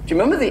 Do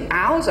you remember the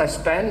hours I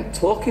spent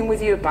talking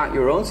with you about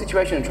your own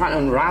situation and trying to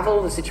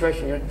unravel the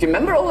situation you're in? Do you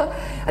remember all that?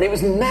 And it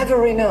was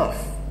never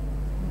enough.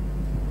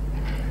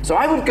 So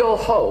I would go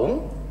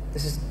home,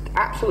 this is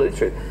absolutely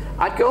true,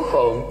 I'd go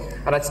home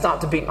and I'd start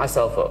to beat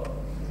myself up.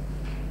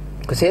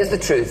 Because here's the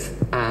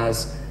truth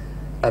as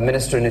a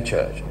minister in a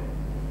church.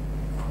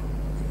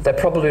 They're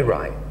probably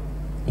right.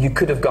 You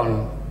could have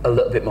gone a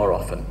little bit more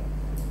often.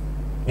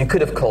 You could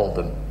have called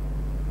them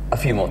a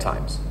few more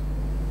times.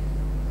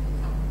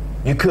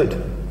 You could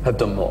have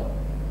done more.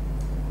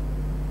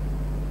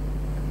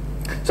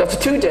 So after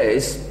 2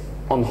 days,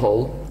 on the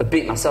whole, of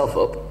beating myself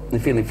up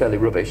and feeling fairly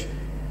rubbish,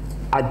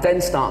 I'd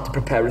then start to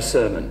prepare a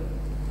sermon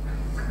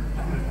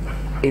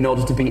in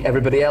order to beat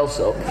everybody else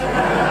up.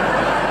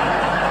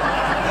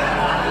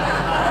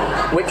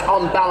 Which,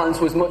 on balance,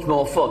 was much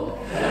more fun.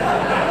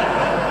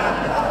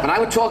 And I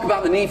would talk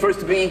about the need for us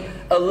to be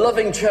a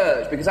loving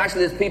church, because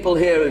actually there's people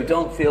here who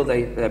don't feel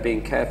they're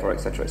being cared for,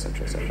 etc.,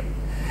 etc., etc.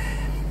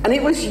 And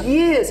it was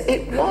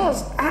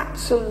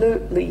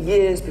absolutely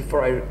years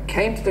before I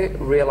came to the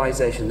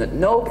realization that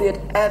nobody had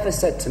ever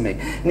said to me,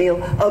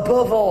 Neil,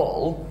 above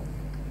all,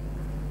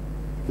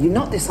 you've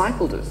not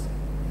discipled us.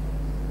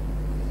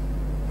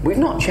 We've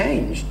not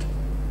changed.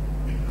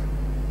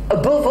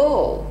 Above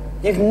all,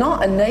 you've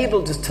not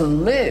enabled us to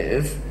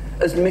live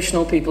as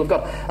missional people of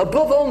God.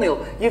 Above all,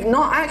 Neil, you've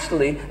not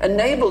actually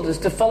enabled us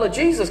to follow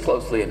Jesus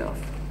closely enough.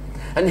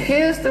 And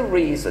here's the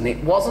reason.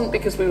 It wasn't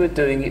because we were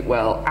doing it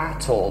well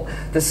at all.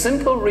 The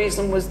simple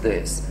reason was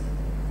this.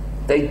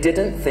 They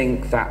didn't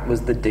think that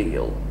was the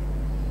deal.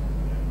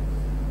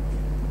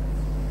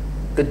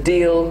 The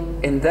deal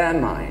in their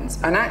minds,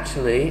 and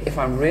actually, if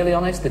I'm really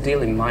honest, the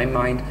deal in my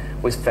mind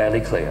was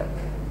fairly clear.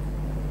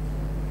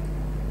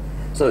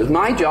 So it was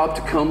my job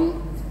to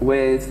come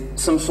with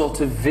some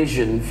sort of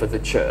vision for the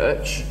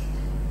church,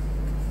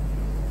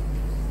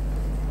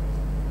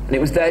 and it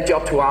was their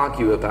job to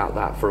argue about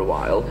that for a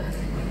while,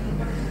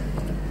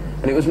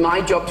 and it was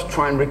my job to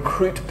try and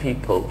recruit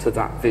people to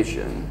that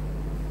vision,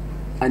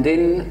 and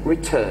in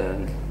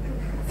return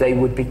they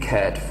would be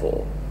cared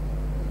for.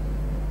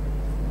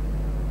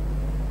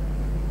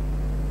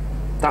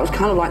 That was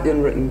kind of like the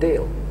unwritten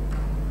deal.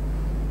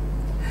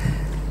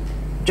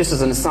 Just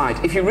as an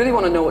aside, if you really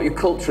want to know what your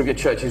culture of your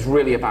church is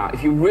really about,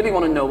 if you really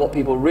want to know what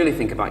people really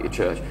think about your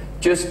church,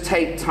 just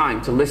take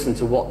time to listen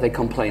to what they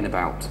complain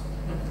about.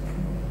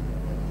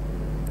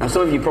 Now,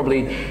 some of you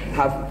probably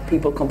have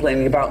people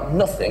complaining about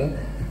nothing.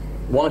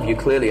 One of you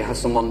clearly has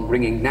someone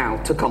ringing now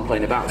to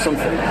complain about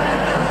something.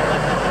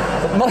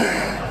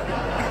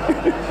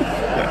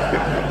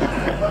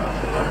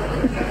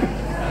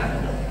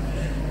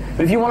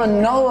 But if you want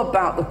to know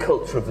about the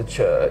culture of the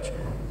church,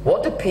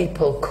 what do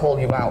people call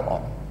you out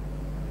on?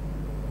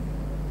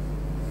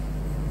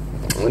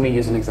 Let me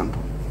use an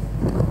example.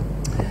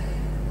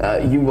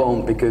 You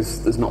won't,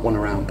 because there's not one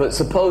around. But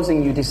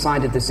supposing you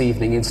decided this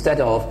evening, instead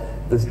of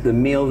the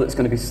meal that's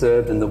going to be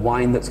served and the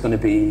wine that's going to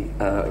be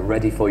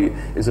ready for you,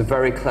 is a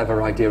very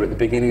clever idea at the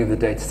beginning of the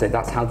day to say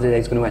that's how the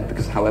day's going to end,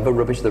 because however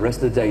rubbish the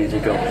rest of the day is, you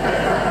go,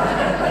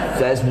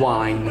 there's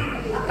wine.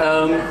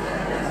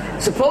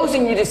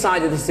 Supposing you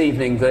decided this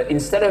evening that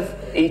instead of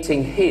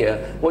eating here,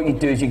 what you'd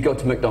do is you'd go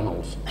to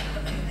McDonald's.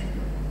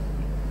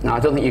 Now, I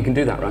don't think you can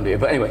do that around here,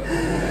 but anyway,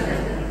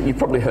 you've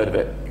probably heard of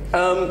it.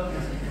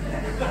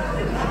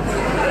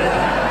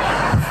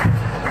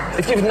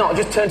 If you've not,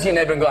 just turn to your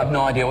neighbour and go, I have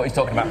no idea what he's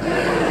talking about.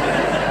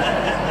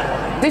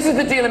 This is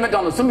the deal in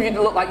McDonald's. Some of you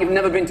look like you've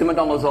never been to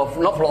McDonald's, or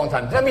not for a long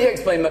time. Let me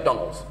explain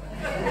McDonald's.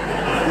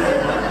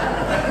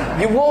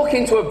 You walk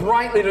into a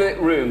brightly lit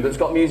room that's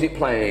got music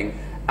playing,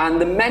 and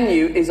the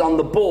menu is on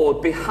the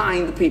board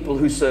behind the people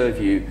who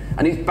serve you,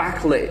 and it's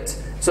backlit.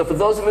 So for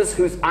those of us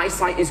whose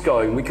eyesight is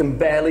going, we can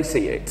barely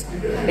see it.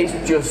 It's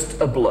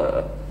just a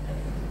blur.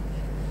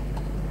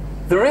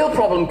 The real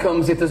problem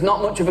comes if there's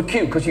not much of a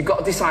queue, because you've got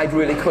to decide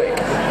really quick.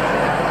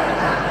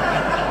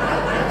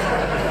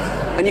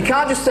 And you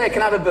can't just say,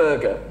 can I have a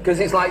burger? Because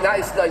it's like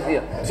that.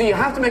 So you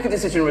have to make a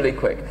decision really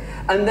quick.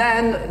 And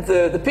then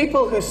the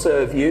people who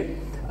serve you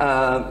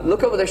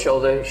look over their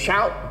shoulder,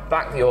 shout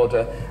back the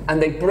order,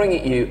 and they bring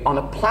it you on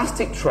a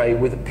plastic tray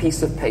with a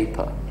piece of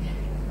paper.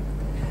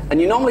 And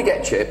you normally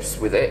get chips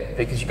with it,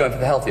 because you're going for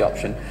the healthy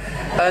option.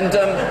 And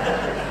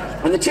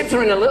the chips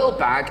are in a little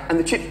bag, and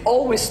the chips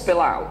always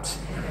spill out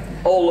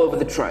all over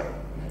the tray.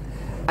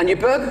 And your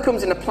burger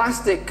comes in a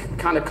plastic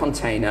kind of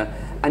container,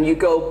 and you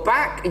go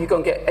back and you go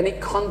and get any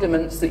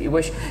condiments that you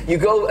wish. You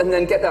go and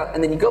then get that,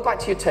 and then you go back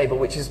to your table,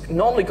 which has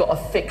normally got a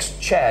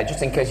fixed chair,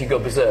 just in case you go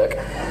berserk.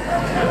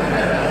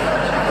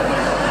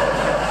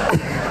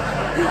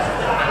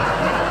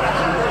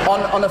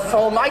 on a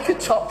Formica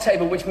top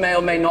table, which may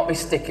or may not be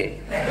sticky.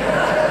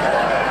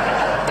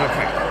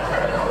 Okay.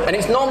 And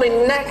it's normally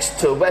next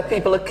to where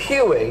people are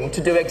queuing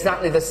to do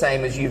exactly the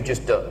same as you've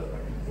just done.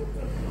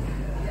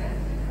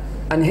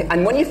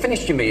 And when you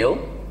finish your meal,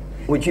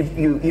 which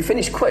you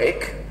finish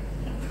quick,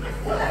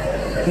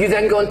 you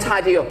then go and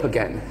tidy up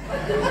again.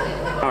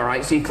 All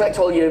right, so you collect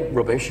all your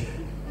rubbish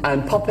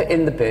and pop it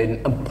in the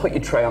bin and put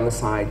your tray on the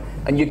side,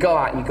 and you go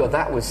out and you go,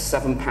 that was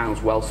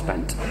 £7 well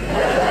spent.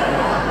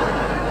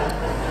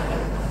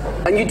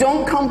 And you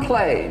don't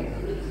complain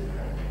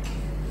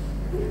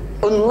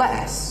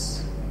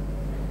unless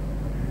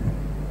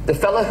the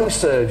fellow who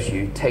serves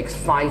you takes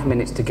 5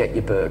 minutes to get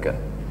your burger,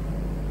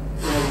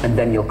 and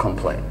then you'll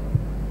complain.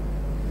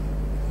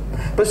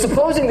 But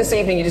supposing this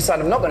evening you decide,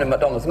 I'm not going to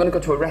McDonald's, I'm going to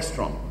go to a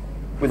restaurant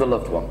with a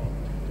loved one.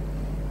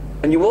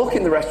 And you walk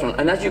in the restaurant,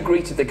 and as you're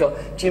greeted, they go,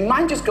 do you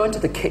mind just going to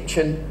the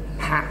kitchen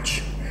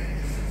hatch?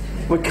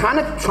 We're kind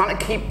of trying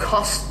to keep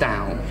costs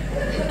down,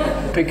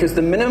 because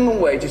the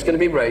minimum wage is going to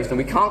be raised, and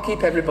we can't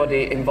keep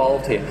everybody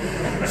involved here.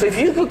 So if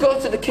you could go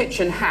to the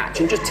kitchen hatch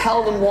and just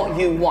tell them what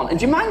you want. And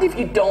do you mind if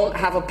you don't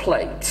have a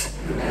plate?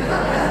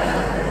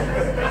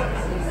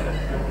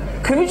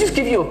 Could we just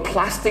give you a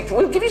plastic?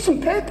 We'll give you some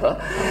paper.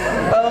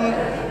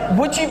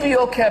 Would you be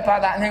okay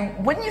about that? And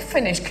then when you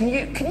finish, can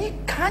you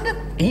kind of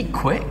eat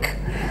quick?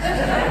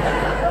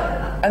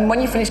 And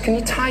when you finish, can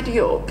you tidy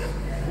up?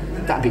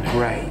 That'd be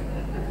great.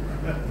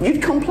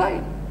 You'd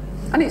complain.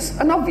 And it's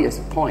an obvious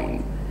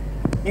point.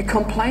 You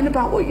complain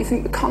about what you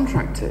think the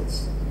contract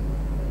is.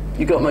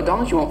 You go to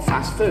McDonald's, you want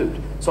fast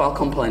food. So I'll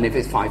complain if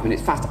it's 5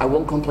 minutes fast. I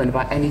won't complain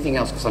about anything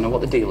else because I know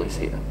what the deal is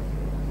here.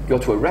 Go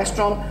to a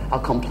restaurant, I'll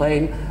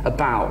complain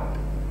about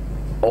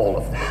all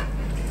of that.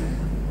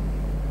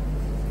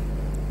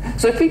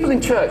 So if people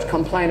in church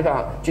complain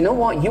about, do you know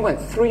what, you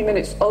went 3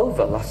 minutes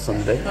over last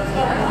Sunday.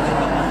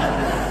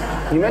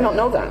 You may not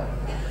know that.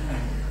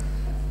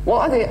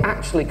 What are they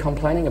actually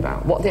complaining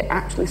about? What are they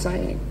actually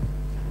saying?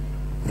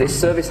 This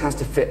service has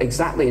to fit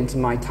exactly into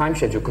my time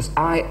schedule because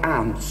I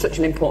am such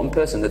an important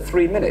person that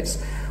 3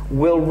 minutes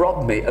will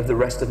rob me of the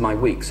rest of my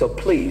week. So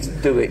please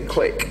do it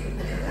quick.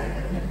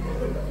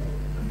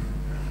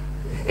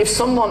 If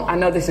someone, I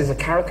know this is a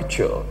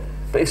caricature,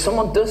 but if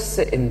someone does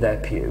sit in their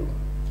pew,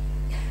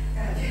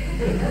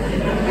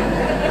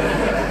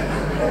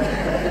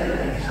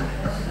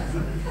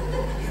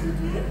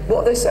 what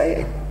are they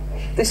saying?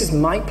 This is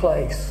my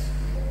place.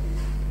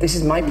 This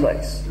is my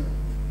place.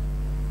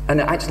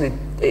 And actually,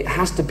 it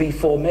has to be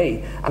for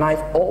me.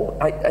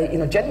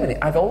 And genuinely,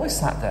 I've always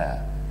sat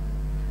there.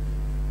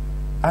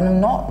 And I'm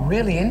not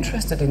really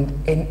interested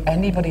in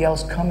anybody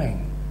else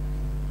coming.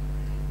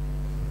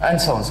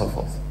 And so on and so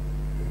forth.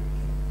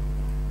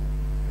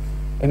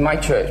 In my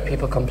church,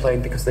 people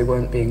complained because they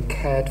weren't being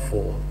cared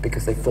for,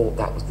 because they thought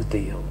that was the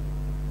deal.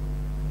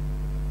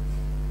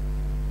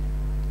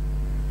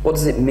 What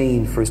does it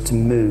mean for us to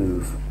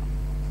move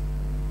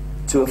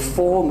to a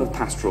form of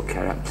pastoral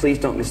care? Please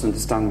don't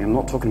misunderstand me, I'm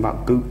not talking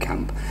about boot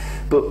camp,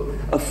 but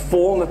a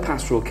form of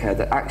pastoral care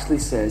that actually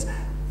says,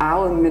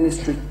 our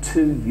ministry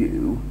to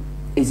you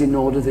is in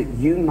order that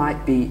you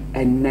might be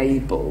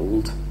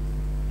enabled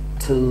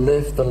to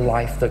live the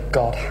life that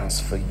God has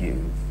for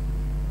you,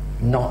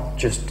 not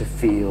just to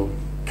feel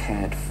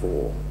cared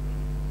for.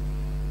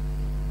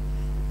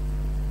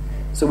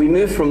 So we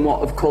move from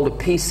what I've called a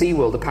PC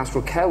world, a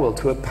pastoral care world,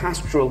 to a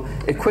pastoral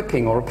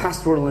equipping or a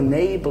pastoral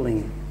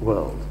enabling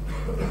world.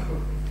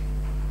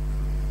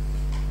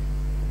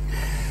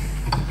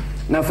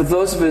 Now, for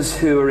those of us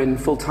who are in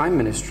full-time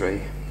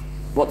ministry,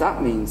 what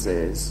that means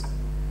is,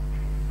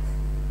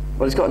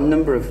 well, it's got a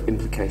number of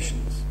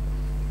implications.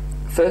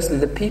 Firstly,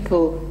 the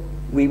people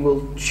we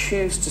will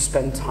choose to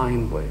spend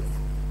time with.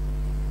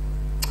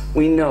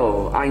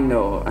 I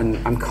know, and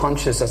I'm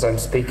conscious as I'm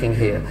speaking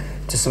here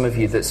to some of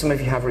you, that some of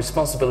you have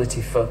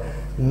responsibility for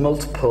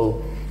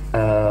multiple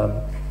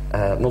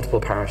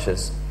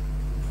parishes.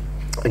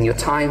 And your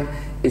time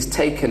is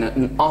taken,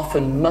 and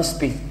often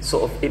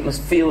it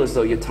must feel as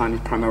though your time is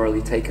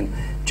primarily taken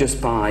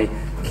just by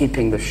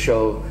keeping the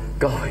show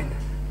going.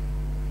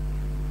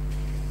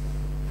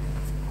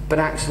 But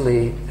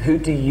actually, who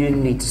do you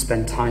need to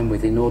spend time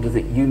with in order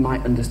that you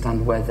might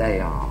understand where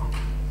they are?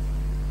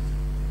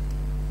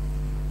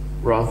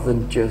 Rather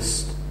than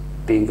just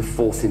being the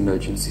fourth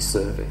emergency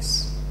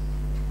service.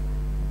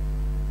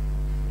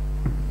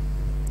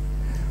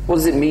 What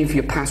does it mean for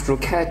your pastoral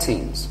care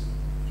teams?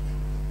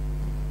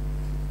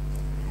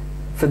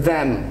 For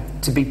them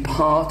to be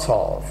part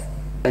of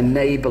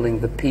enabling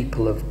the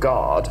people of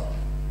God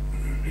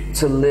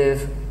to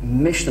live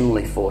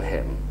missionally for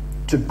him,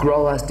 to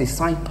grow as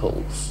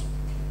disciples,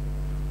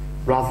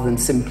 rather than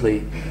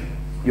simply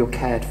you're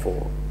cared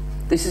for.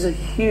 This is a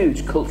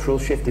huge cultural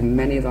shift in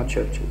many of our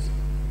churches.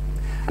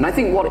 And I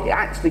think what it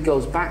actually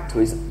goes back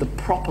to is the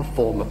proper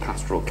form of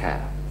pastoral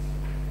care.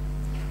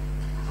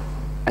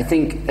 I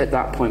think at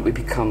that point we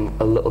become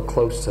a little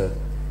closer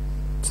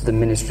to the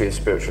ministry of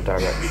spiritual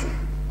direction.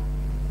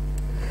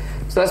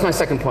 So that's my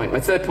second point. My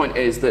third point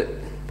is that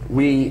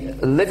we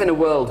live in a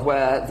world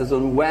where there's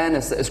an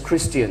awareness that as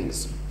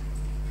Christians,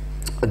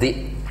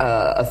 the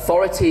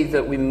authority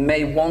that we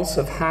may once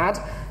have had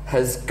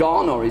has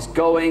gone or is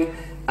going,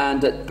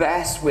 and at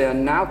best we are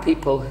now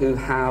people who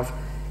have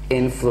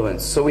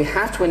influence. So we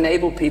have to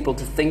enable people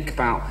to think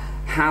about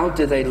how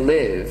do they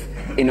live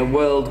in a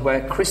world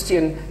where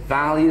Christian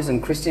values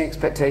and Christian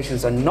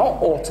expectations are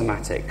not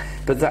automatic,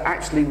 but that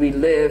actually we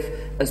live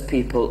as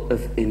people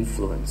of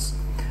influence.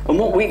 And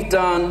what we've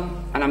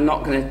done, and I'm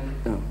not going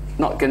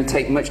to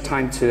take much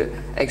time to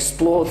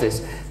explore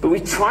this, but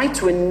we try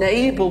to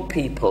enable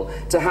people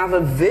to have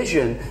a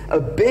vision, a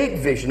big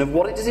vision of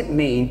what does it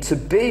mean to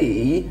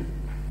be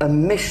a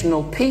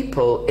missional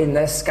people in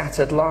their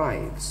scattered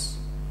lives.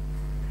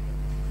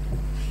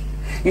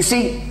 You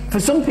see, for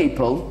some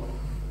people,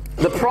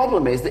 the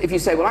problem is that if you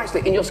say, well,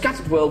 actually, in your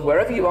scattered world,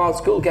 wherever you are,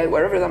 school gate,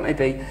 wherever that may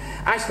be,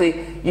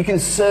 actually, you can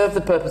serve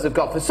the purpose of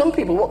God. For some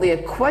people, what they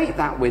equate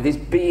that with is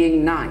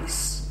being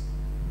nice.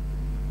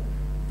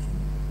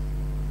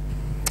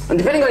 And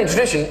depending on your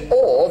tradition,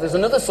 or there's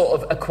another sort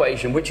of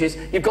equation, which is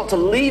you've got to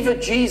lever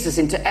Jesus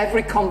into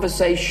every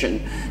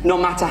conversation, no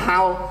matter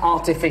how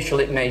artificial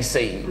it may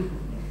seem.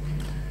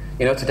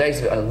 You know,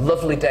 today's a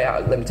lovely day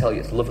out. Let me tell you,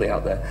 it's lovely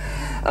out there.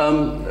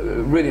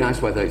 Really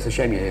nice weather. It's a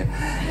shame you're here.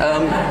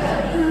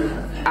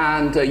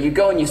 And you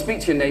go and you speak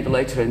to your neighbour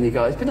later and you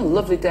go, it's been a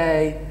lovely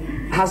day,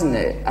 hasn't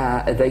it?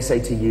 They say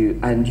to you,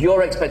 and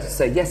you're expected to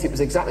say, yes, it was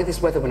exactly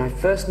this weather when I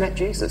first met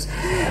Jesus.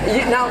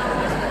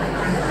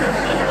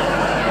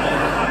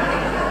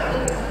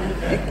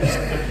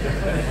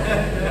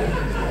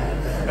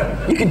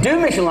 You can do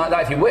mission like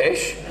that if you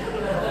wish.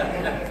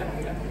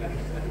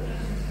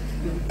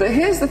 But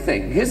here's the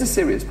thing, here's the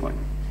serious point.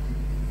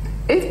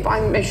 If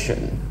by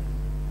mission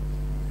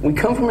we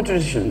come from a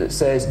tradition that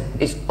says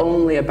it's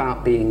only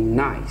about being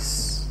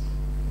nice,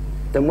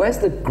 then where's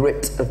the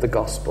grit of the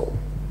gospel?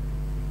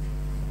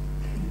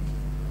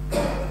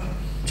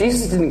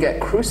 Jesus didn't get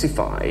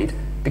crucified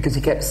because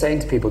he kept saying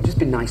to people, just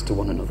be nice to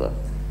one another.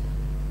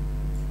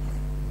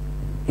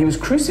 He was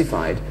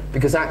crucified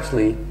because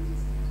actually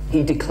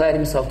he declared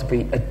himself to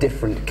be a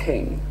different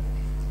king.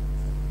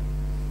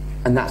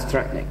 And that's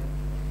threatening.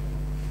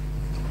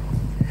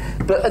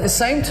 But at the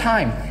same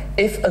time,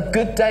 if a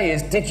good day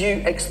is, did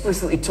you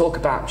explicitly talk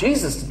about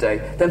Jesus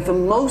today, then for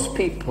most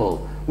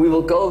people, we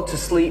will go to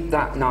sleep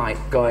that night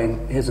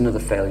going, here's another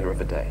failure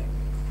of a day.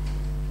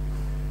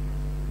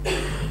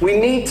 We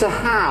need to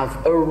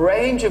have a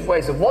range of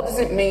ways of what does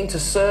it mean to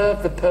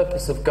serve the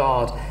purpose of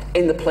God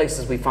in the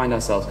places we find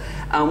ourselves.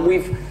 And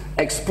we've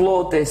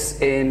explored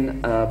this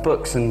in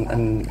books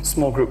and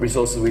small group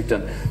resources we've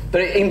done.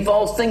 But it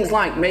involves things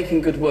like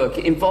making good work.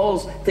 It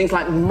involves things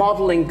like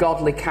modelling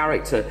godly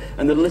character.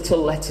 And the little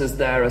letters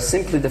there are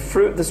simply the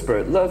fruit of the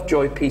Spirit: love,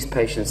 joy, peace,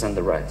 patience, and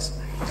the rest.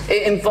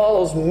 It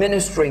involves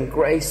ministering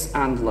grace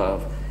and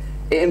love.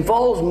 It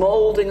involves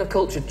moulding a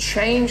culture,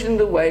 changing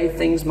the way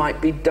things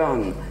might be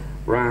done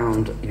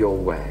round your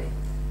way.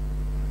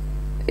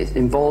 It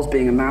involves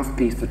being a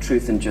mouthpiece for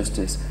truth and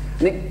justice.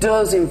 And it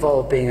does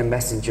involve being a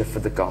messenger for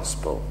the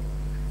gospel.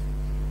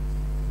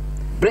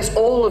 But it's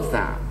all of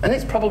that. And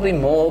it's probably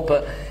more,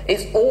 but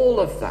it's all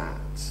of that.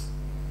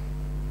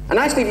 And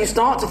actually, if you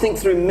start to think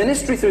through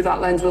ministry through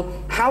that lens, well,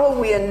 how are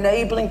we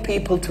enabling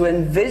people to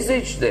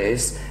envisage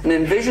this and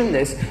envision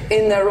this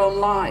in their own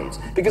lives?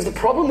 Because the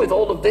problem with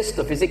all of this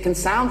stuff is it can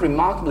sound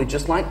remarkably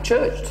just like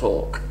church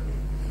talk.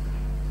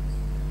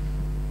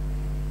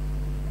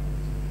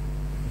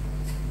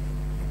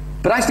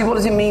 But actually, what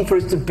does it mean for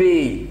us to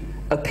be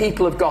a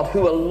people of God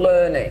who are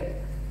learning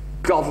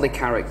godly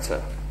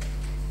character?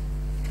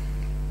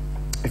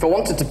 If I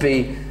wanted to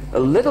be a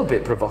little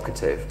bit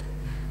provocative,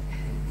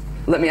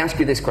 let me ask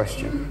you this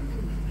question.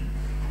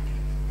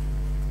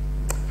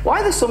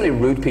 Why are there so many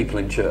rude people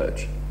in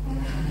church?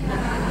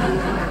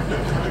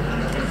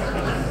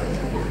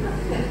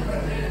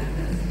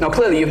 Now,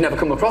 clearly you've never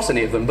come across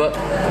any of them, but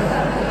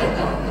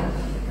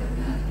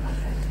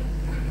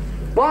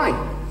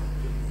why?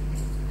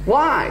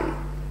 Why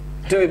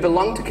do we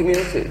belong to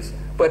communities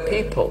where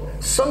people,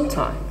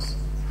 sometimes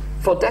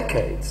for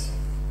decades,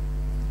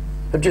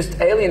 have just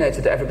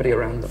alienated everybody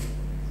around them?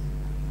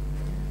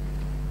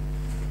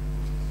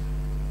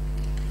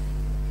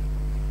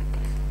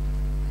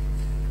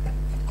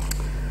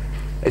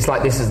 It's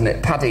like this, isn't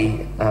it?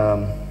 Paddy,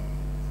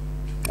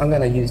 I'm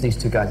going to use these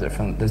two guys that are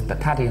from, there's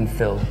Paddy and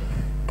Phil.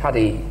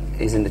 Paddy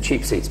is in the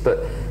cheap seats,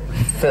 but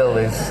Phil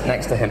is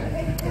next to him.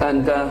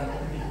 And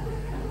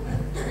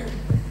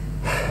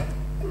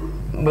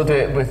we'll do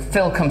it with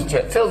Phil comes to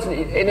church. Phil's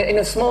in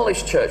a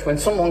smallish church. When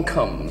someone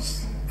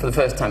comes for the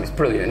first time, it's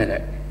brilliant, isn't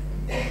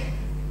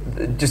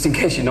it? Just in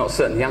case you're not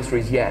certain, the answer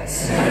is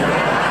yes.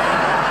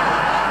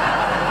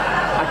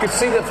 I could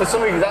see that for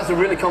some of you that's a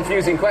really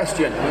confusing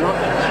question. I'm not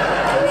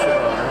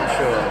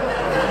sure.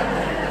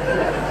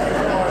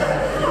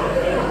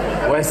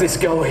 Where's this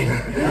going?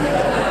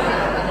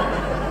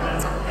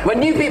 When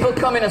new people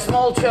come in a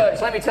small church,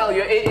 let me tell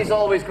you, it is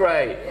always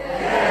great.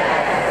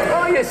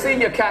 Oh, you see,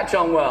 you catch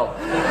on well.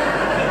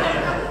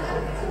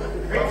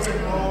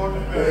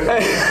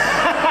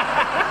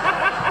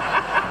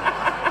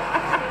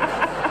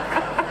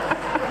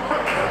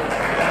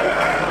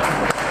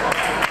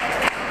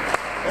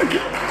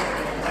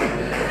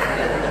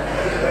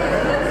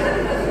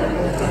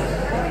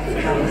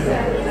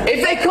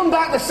 If they come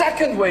back the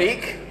second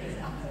week,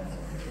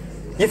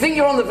 you think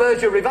you're on the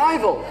verge of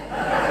revival.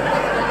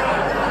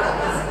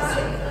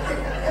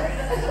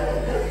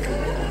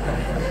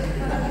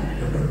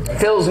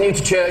 Phil's new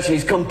to church and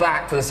he's come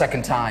back for the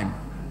second time.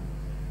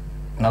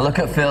 And I look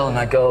at Phil and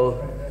I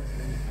go,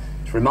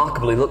 it's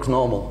remarkable, he looks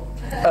normal.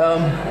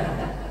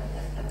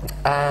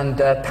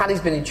 Paddy's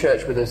been in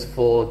church with us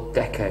for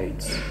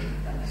decades.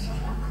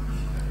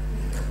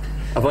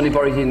 I've only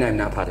borrowed your name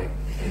now, Paddy.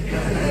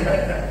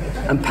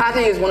 And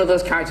Paddy is one of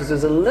those characters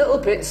who's a little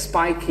bit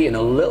spiky and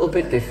a little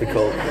bit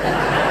difficult.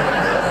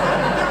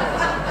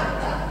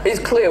 It's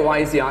clear why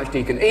he's the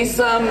Archdeacon.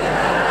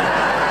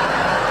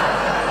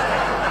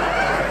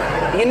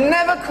 You're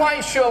never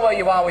quite sure where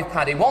you are with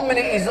Paddy. One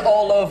minute he's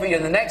all over you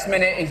and the next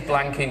minute he's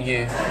blanking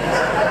you.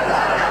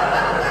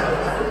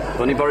 I've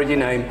only borrowed your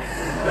name.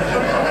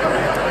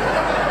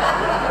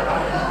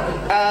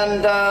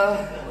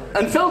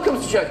 And Phil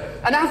comes to church.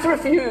 And after a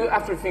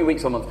few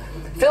weeks or months,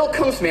 Phil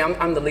comes to me.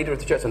 I'm the leader of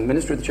the church, I'm the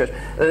minister of the church.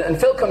 And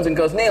Phil comes and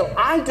goes, Neil,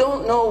 I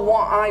don't know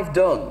what I've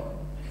done,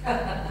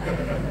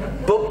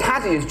 but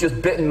Paddy has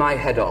just bitten my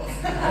head off.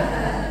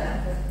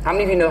 How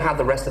many of you know how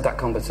the rest of that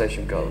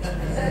conversation goes?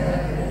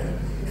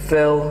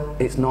 Phil,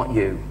 it's not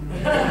you.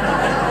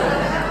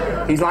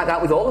 He's like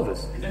that with all of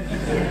us.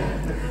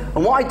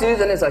 And what I do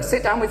then is I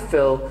sit down with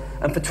Phil,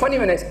 and for 20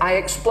 minutes I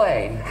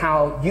explain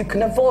how you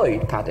can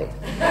avoid Paddy.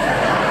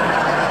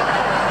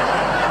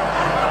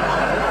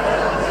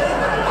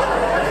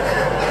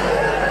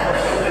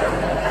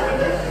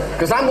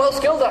 Because I'm well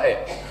skilled at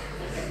it.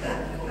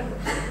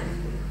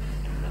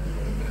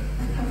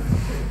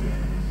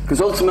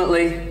 Because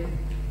ultimately,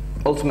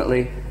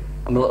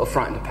 I'm a little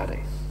frightened of Paddy.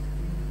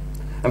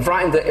 I'm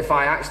frightened that if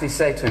I actually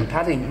say to him,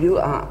 Paddy,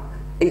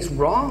 it's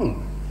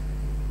wrong.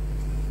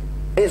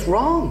 It's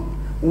wrong.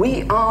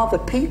 We are the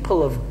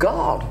people of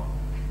God.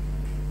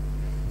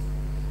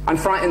 I'm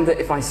frightened that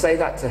if I say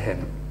that to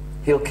him,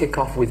 he'll kick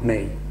off with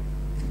me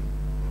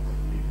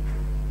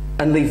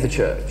and leave the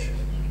church.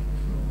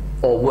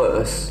 Or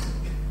worse,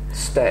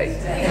 stay.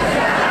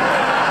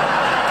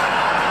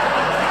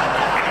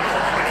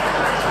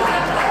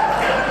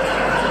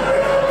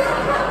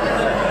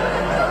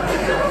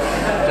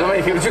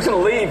 If he was just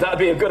going to leave, that'd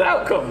be a good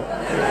outcome.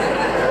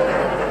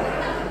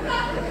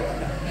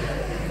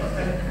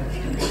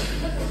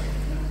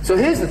 So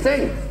here's the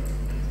thing.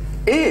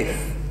 If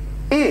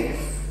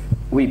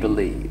we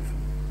believe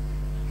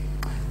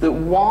that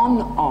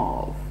one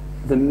of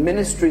the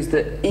ministries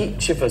that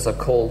each of us are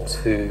called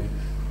to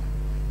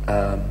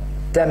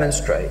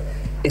demonstrate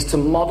is to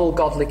model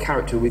godly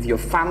character with your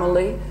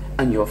family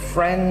and your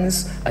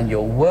friends and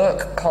your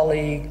work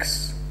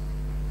colleagues,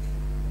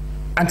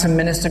 and to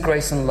minister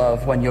grace and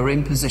love when you're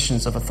in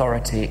positions of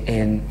authority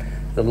in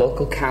the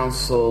local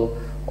council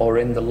or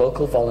in the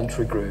local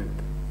voluntary group,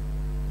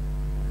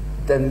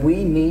 then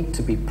we need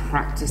to be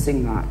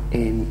practicing that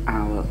in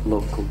our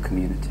local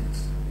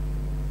communities.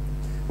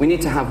 We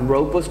need to have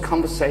robust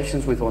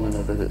conversations with one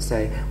another that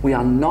say, we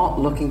are not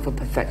looking for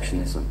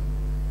perfectionism,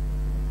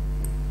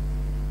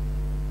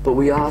 but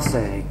we are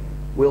saying,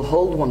 we'll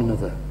hold one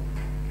another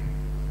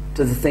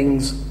to the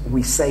things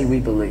we say we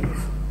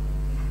believe.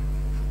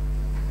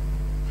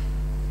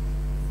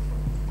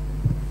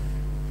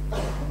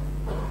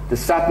 The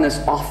sadness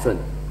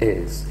often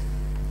is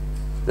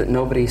that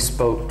nobody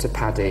spoke to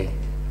Paddy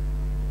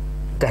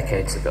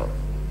decades ago.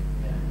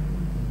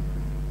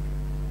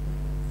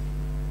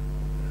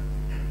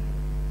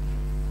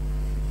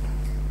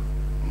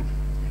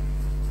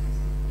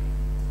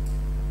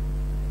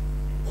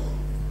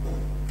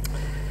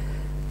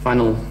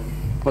 Final,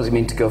 what does it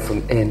mean to go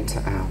from in to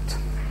out?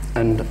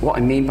 And what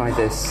I mean by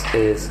this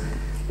is,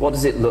 what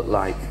does it look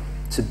like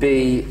to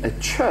be a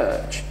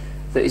church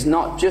that is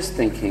not just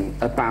thinking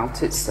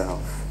about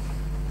itself,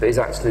 but is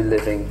actually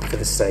living for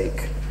the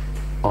sake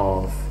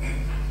of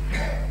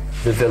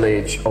the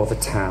village or the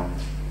town,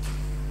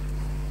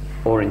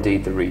 or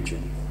indeed the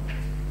region.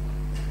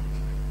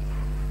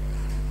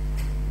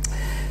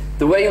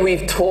 The way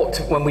we've talked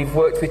when we've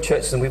worked with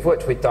churches, and we've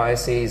worked with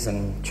dioceses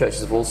and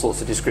churches of all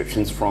sorts of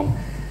descriptions, from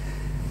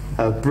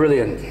a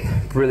brilliant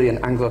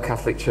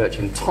Anglo-Catholic church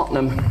in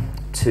Tottenham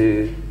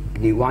to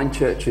New Wine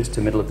churches to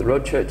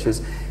middle-of-the-road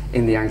churches,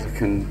 in the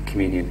Anglican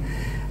Communion.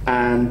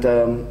 And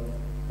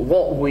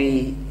what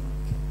we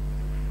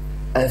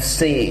have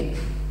seen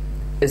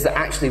is that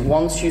actually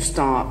once you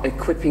start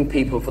equipping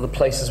people for the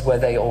places where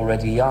they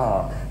already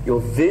are, your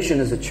vision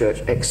as a church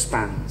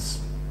expands.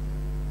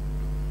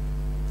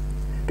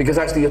 Because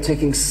actually you're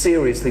taking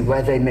seriously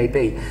where they may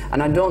be.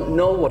 And I don't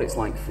know what it's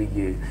like for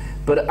you,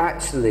 but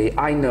actually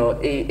I know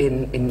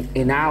I'm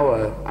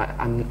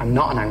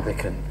not an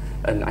Anglican,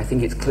 and I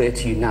think it's clear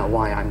to you now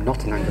why I'm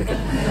not an Anglican.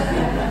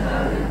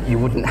 You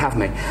wouldn't have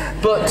me.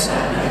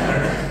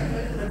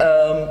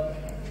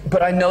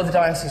 But I know the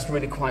diocese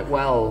really quite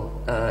well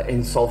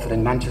in Salford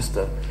and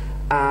Manchester,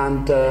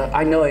 and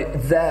I know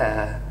it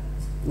there.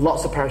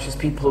 Lots of parishes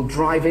people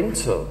drive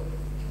into.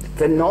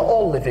 They're not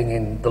all living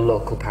in the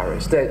local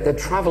parish. They're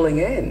travelling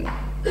in.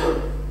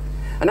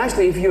 And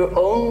actually, if you're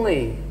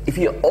only,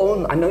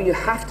 I know you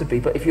have to be,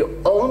 but if you're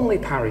only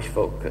parish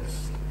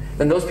focused,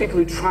 then those people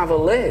who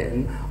travel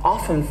in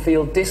often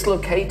feel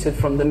dislocated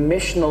from the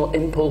missional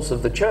impulse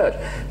of the church.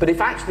 But if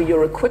actually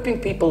you're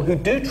equipping people who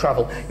do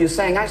travel, you're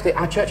saying actually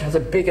our church has a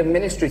bigger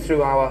ministry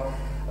through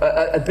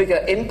a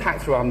bigger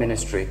impact through our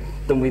ministry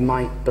than we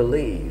might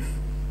believe.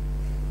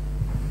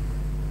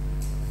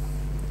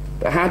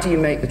 But how do you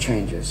make the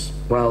changes?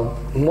 Well,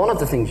 one of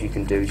the things you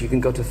can do is you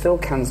can go to Phil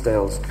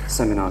Cansdale's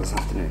seminar this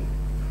afternoon.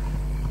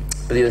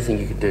 But the other thing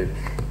you can do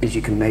is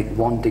you can make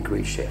 1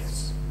 degree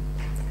shifts.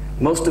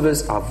 Most of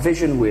us are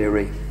vision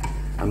weary,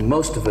 and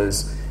most of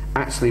us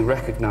actually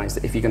recognise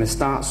that if you're going to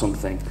start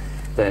something,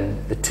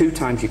 then the 2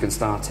 times you can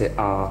start it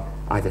are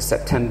either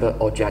September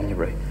or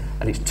January.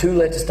 And it's too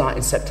late to start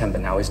in September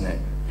now, isn't it?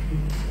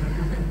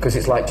 Because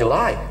it's like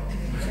July.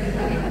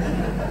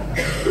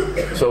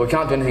 So we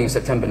can't do anything in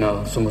September,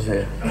 no, summer's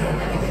here.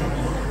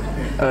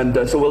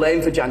 And so we'll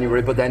aim for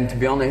January, but then, to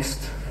be honest,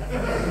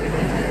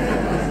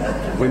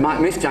 we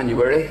might miss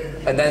January,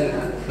 and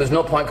then there's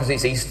no point because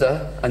it's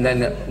Easter, and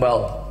then,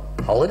 well,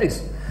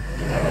 holidays.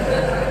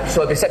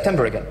 So it'll be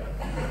September again.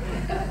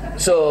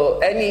 So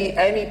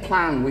any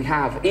plan we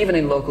have, even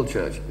in local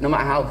church, no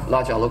matter how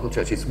large our local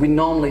church is, we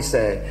normally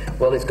say,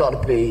 well, it's got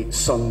to be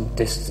some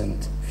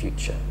distant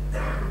future.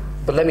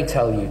 But let me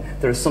tell you,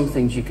 there are some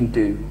things you can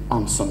do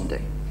on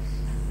Sunday.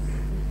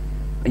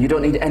 And you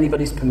don't need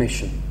anybody's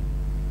permission.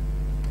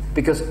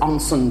 Because on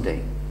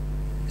Sunday,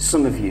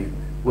 some of you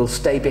will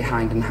stay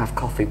behind and have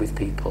coffee with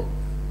people.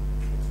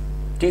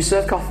 Do you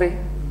serve coffee?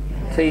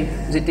 Tea?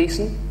 Is it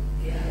decent?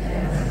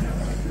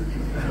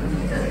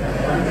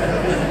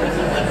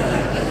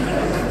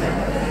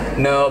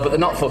 No, but they're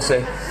not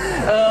fussy.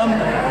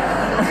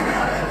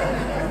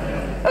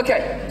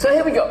 Okay, so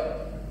here we go.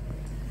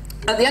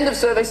 At the end of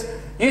service,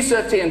 you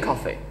serve tea and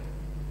coffee.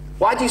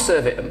 Why do you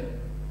serve it them?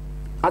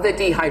 Are they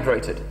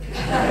dehydrated?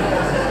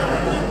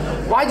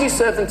 Why do you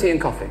serve them tea and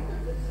coffee?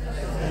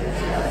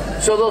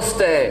 So they'll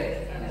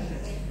stay.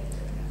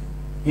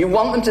 You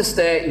want them to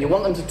stay, and you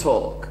want them to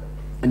talk,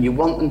 and you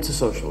want them to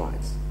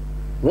socialise.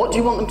 What do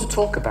you want them to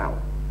talk about?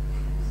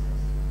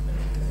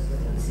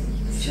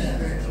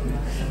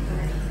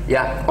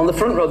 Yeah, on the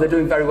front row they're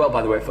doing very well,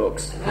 by the way,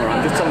 folks. All right,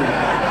 I'm just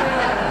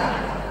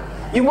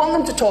telling you. You want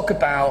them to talk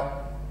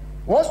about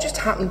what's just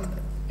happened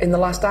in the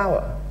last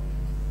hour.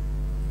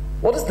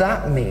 What does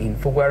that mean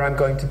for where I'm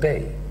going to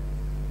be?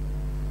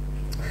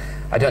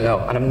 I don't know,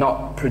 and I'm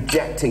not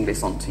projecting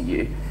this onto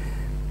you,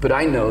 but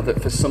I know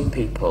that for some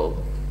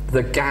people,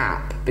 the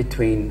gap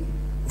between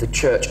the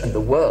church and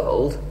the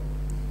world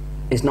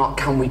is not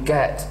can we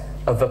get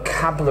a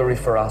vocabulary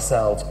for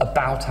ourselves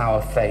about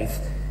our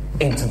faith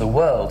into the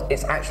world.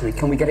 It's actually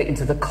can we get it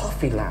into the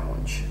coffee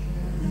lounge.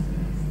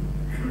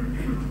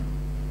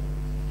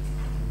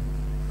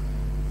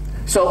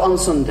 So on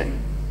Sunday,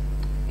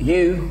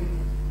 you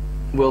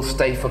will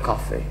stay for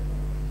coffee.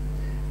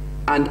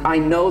 And I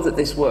know that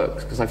this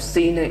works because I've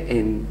seen it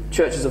in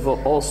churches of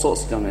all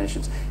sorts of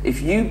denominations.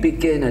 If you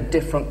begin a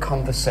different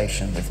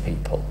conversation with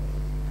people,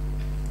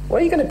 where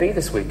are you going to be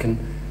this week? And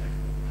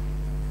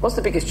what's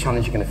the biggest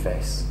challenge you're going to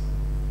face?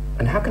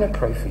 And how can I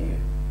pray for you?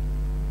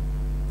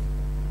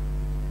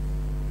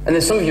 And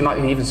there's some of you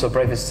might be even so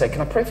brave as to say,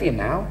 can I pray for you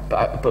now?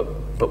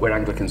 But we're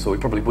Anglican, so we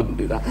probably wouldn't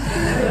do that.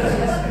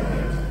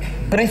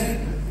 But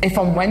if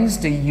on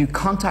Wednesday you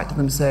contacted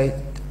them and say,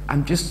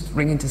 I'm just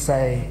ringing to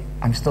say,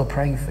 I'm still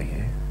praying for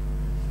you.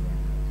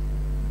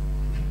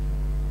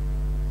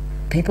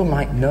 People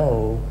might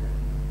know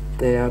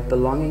they are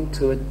belonging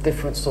to a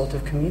different sort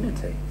of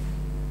community.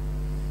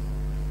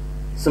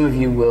 Some of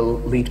you will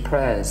lead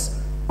prayers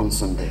on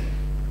Sunday.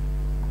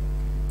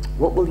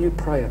 What will you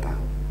pray about?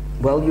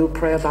 Well, you'll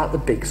pray about the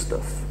big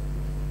stuff,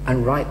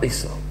 and rightly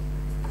so.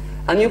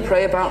 And you'll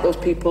pray about those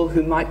people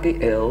who might be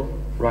ill,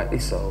 rightly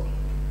so.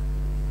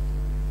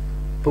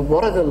 But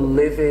what are the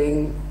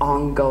living,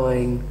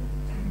 ongoing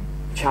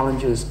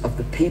challenges of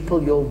the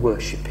people you're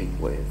worshipping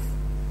with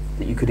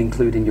that you could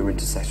include in your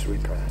intercessory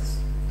prayers?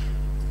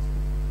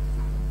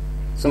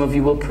 Some of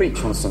you will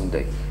preach on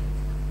Sunday.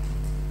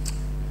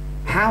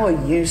 How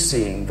are you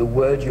seeing the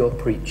word you're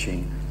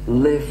preaching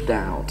lived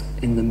out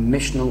in the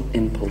missional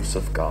impulse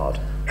of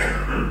God?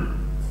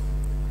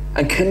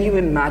 And can you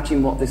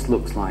imagine what this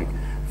looks like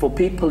for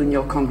people in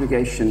your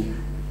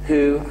congregation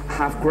who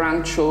have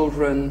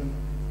grandchildren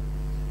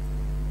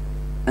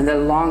and they're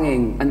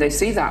longing, and they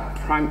see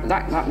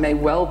that may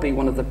well be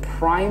one of the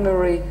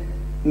primary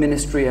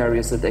ministry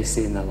areas that they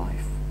see in their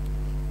life.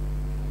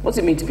 What does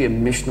it mean to be a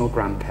missional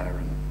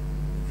grandparent?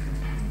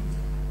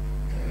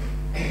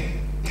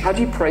 How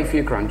do you pray for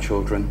your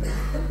grandchildren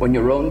when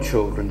your own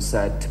children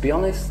said, to be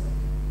honest,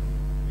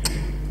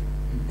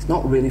 it's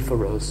not really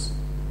for us,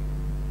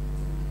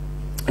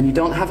 and you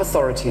don't have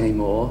authority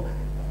anymore,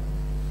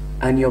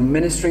 and you're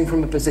ministering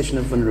from a position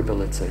of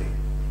vulnerability?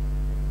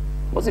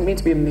 What does it mean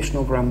to be a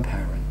missional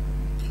grandparent?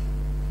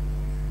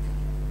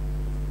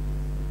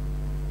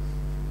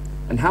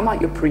 And how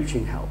might your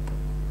preaching help?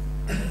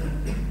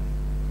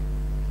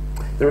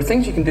 There are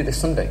things you can do this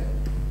Sunday.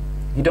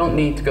 You don't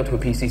need to go to a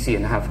PCC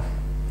and have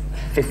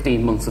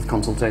 15 months of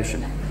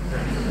consultation.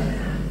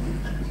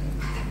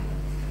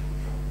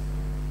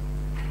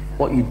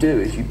 What you do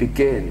is you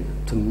begin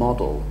to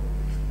model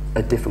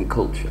a different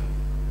culture.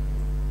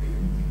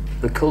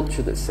 The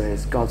culture that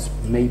says God's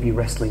maybe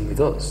wrestling with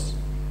us,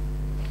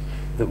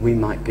 that we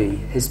might be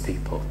his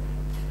people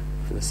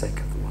for the sake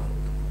of the world.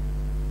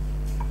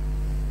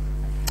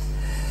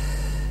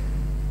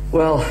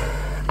 Well,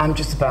 I'm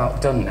just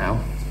about done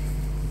now,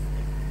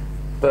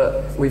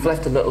 but we've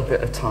left a little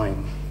bit of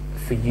time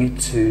for you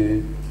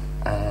to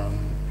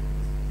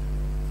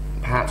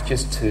perhaps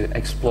just to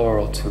explore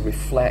or to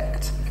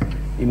reflect.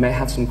 You may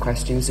have some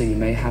questions, or you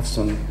may have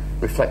some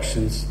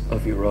reflections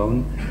of your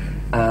own,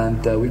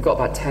 and we've got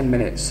about 10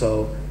 minutes,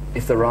 so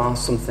if there are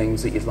some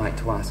things that you'd like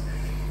to ask.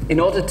 In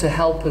order to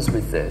help us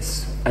with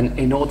this, and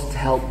in order to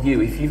help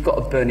you, if you've got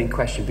a burning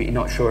question but you're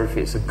not sure if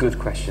it's a good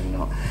question or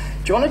not,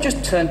 do you want to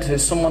just turn to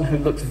someone who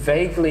looks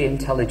vaguely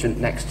intelligent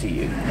next to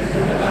you?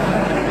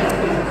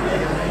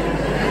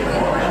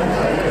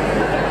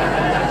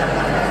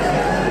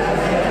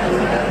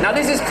 Now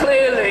this is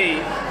clearly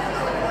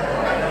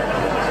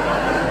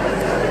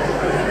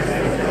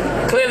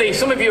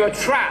some of you are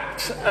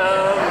trapped,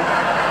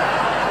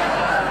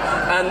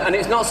 and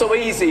it's not so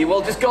easy.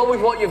 Well, just go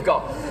with what you've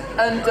got.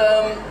 And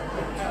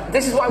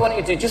this is what I want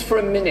you to do, just for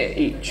a minute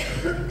each.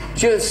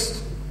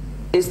 Just,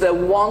 is there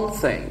one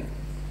thing,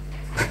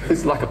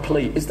 it's like a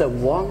plea, is there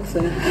one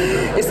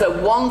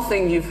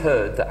thing you've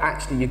heard that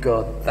actually you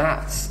go,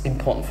 that's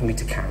important for me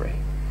to carry?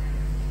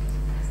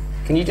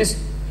 Can you just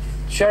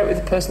share it with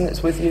the person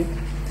that's with you?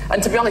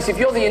 And to be honest, if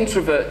you're the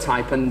introvert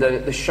type and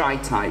the shy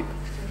type,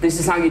 this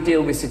is how you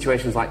deal with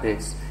situations like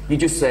this. You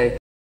just say,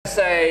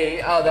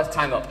 oh, that's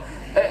time up.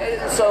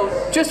 So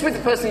just with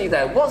the person you're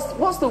there,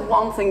 what's the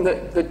one thing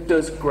that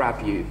does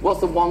grab you? What's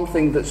the one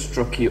thing that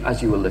struck you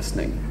as you were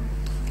listening?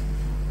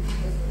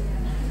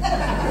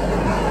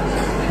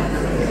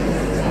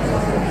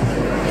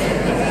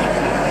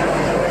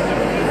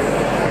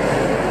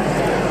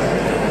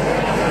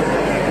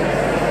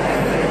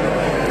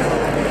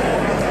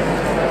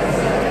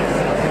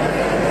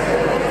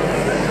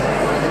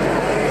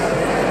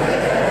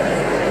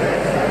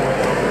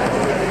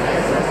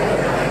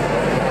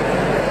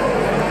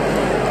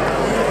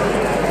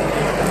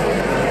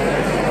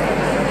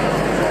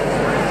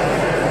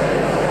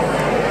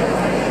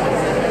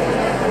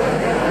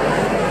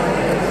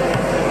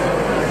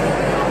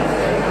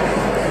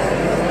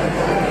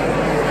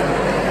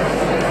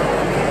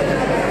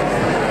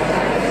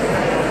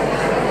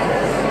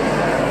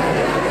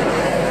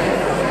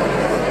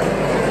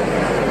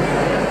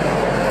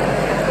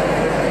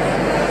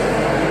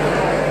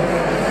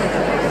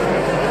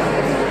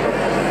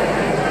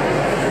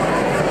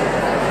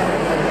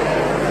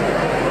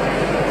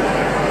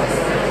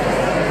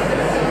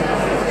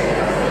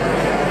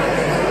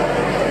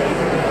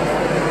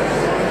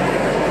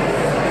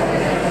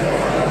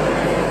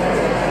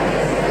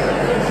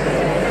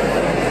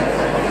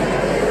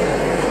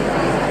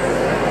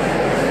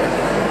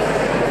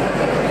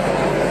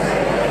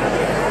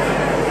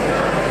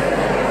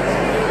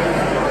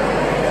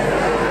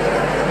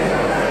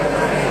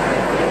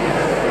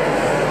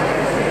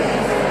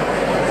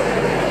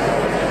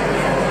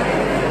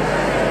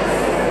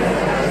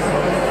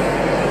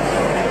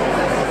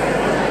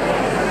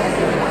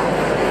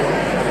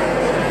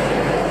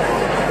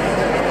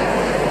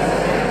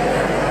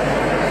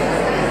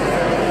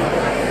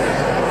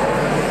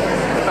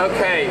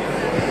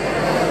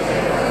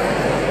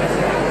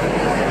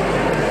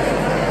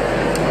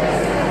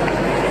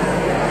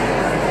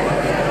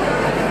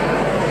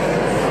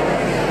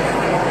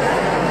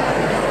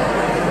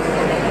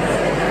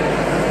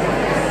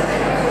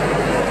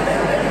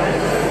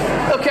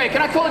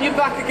 Call you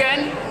back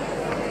again.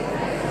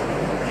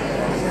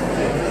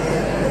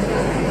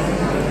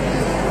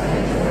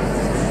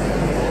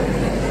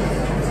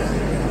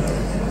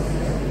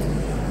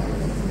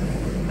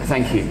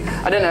 Thank you.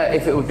 I don't know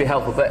if it would be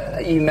helpful,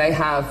 but you may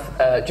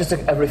have just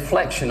a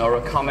reflection or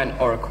a comment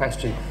or a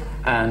question,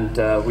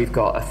 and we've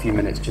got a few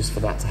minutes just for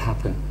that to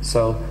happen.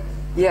 So,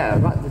 yeah,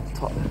 right at the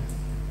top there.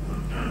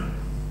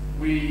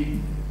 We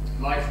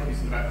like what you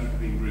said about people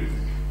being rude.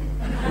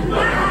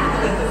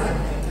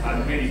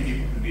 And many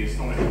people can be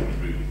astonishingly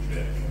rude in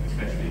church.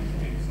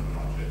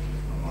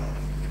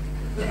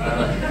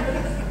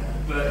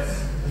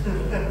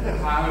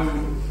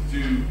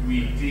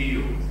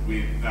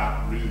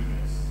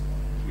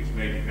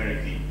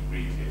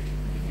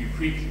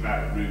 preach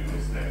about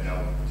rudeness, then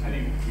they'll tell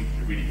you to preach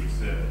a really good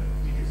sermon,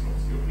 because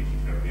obviously you're preaching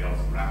to everybody else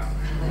around.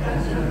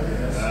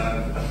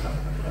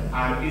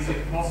 And is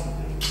it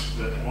possible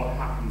that what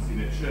happens in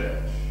a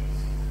church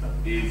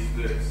is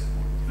that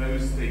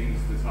those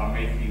things that are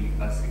making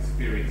us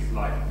experience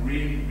life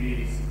really,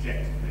 really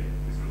subjectively,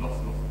 because there are lots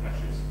and lots of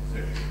pressures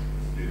associated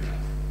with us to do that,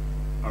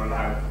 are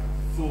allowed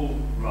full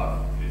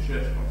run in a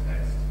church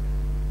context,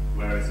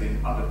 whereas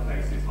in other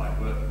places like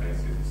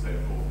workplaces and so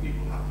forth,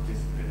 people have to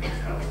discipline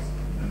themselves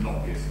and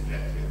not be as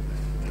subjective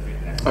and a bit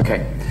less.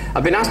 Okay,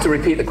 I've been asked to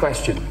repeat the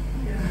question.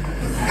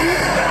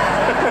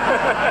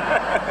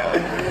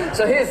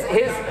 So here's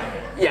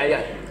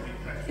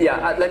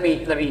let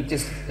me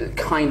just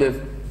kind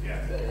of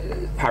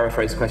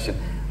paraphrase the question.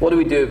 What do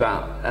we do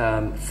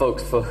about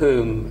folks for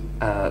whom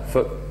how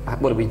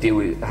do we deal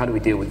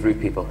with rude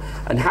people,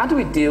 and how do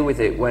we deal with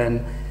it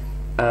when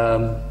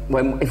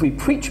if we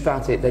preach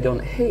about it they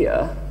don't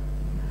hear,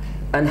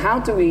 and how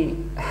do we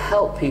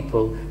help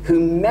people who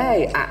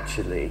may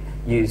actually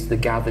use the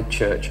gathered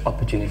church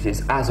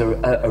opportunities as a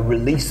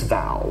release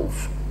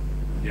valve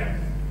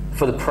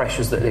for the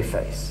pressures that they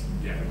face?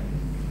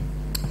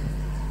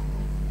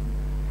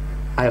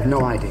 I have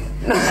no idea.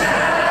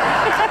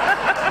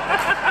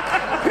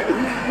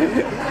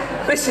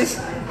 This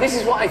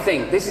is what I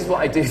think. This is what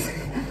I do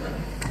think.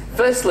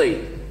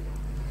 Firstly,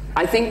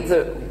 I think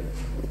that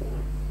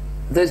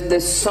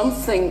there's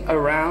something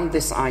around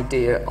this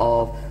idea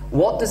of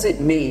what does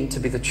it mean to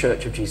be the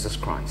Church of Jesus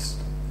Christ?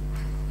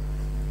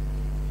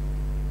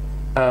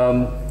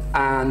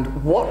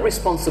 And what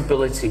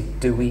responsibility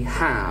do we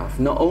have,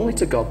 not only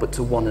to God, but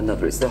to one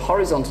another? It's the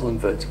horizontal and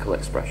vertical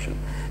expression.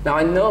 Now,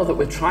 I know that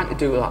we're trying to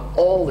do that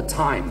all the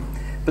time,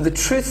 but the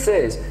truth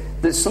is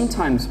that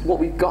sometimes what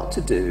we've got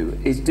to do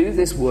is do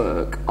this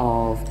work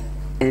of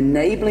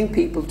enabling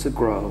people to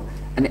grow,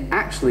 and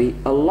actually,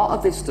 a lot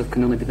of this stuff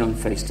can only be done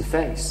face to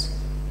face.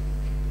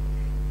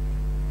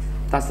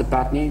 That's the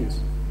bad news.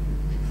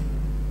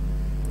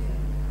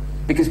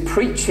 Because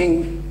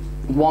preaching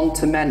one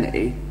to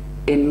many,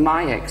 in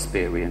my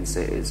experience,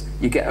 is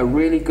you get a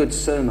really good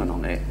sermon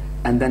on it,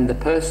 and then the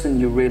person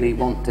you really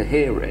want to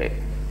hear it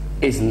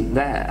isn't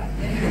there.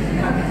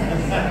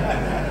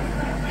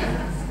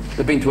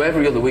 They've been to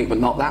every other week, but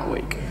not that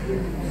week.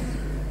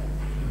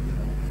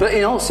 But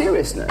in all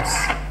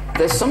seriousness,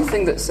 there's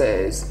something that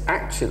says,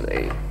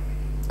 actually,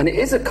 and it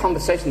is a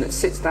conversation that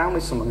sits down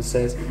with someone and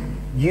says,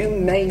 you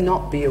may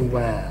not be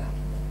aware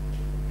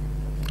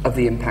of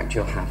the impact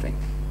you're having.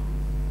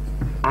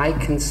 I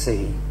can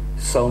see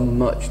so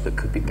much that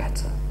could be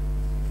better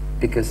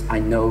because I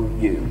know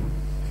you.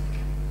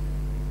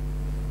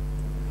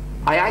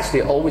 I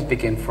actually always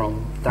begin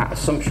from that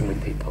assumption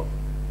with people.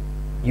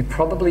 You're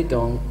probably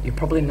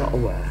not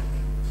aware,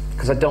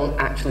 because I don't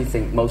actually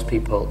think most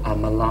people are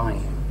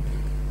malign.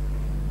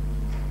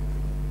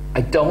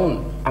 I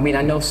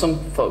know some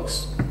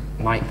folks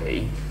might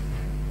be,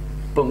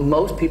 but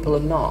most people are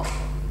not.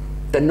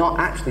 They're not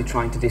actually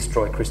trying to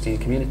destroy Christian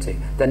community.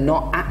 They're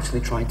not actually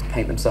trying to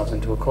paint themselves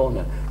into a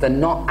corner. They're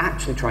not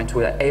actually trying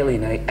to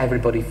alienate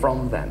everybody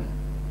from them.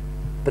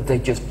 But they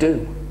just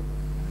do.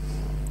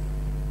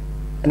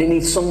 And it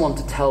needs someone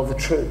to tell the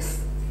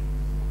truth.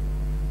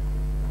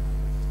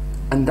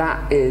 And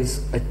that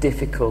is a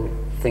difficult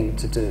thing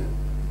to do.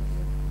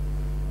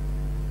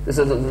 There's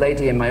a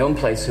lady in my own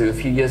place who a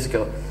few years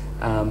ago,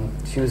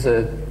 she was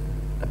a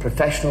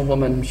professional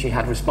woman. She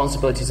had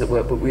responsibilities at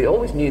work, but we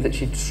always knew that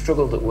she'd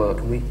struggled at work,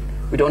 and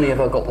we'd only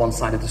ever got one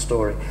side of the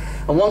story.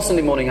 And one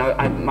Sunday morning,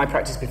 my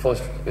practice before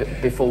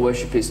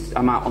worship is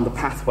I'm out on the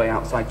pathway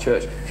outside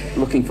church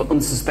looking for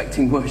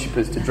unsuspecting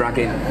worshippers to drag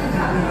in.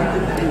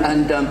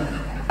 And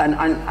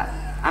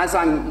as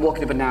I'm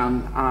walking up and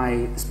down,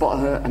 I spot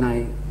her and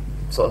I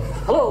sort of,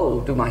 hello,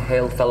 do my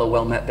hail fellow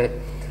well met bit.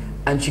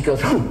 And she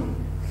goes,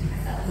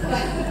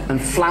 and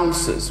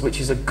flounces, which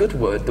is a good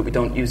word that we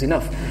don't use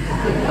enough,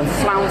 and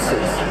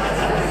flounces.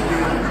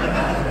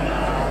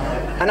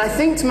 And I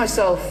think to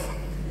myself,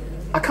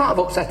 I can't have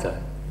upset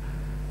her.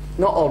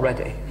 Not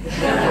already.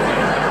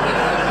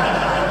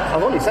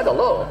 I've only said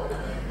hello.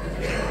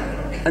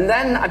 And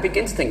then I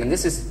begin to think, and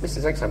this is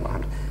exactly what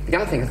happened. I began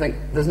to think,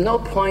 there's no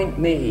point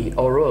me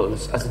or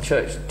us as a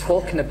church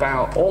talking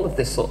about all of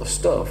this sort of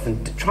stuff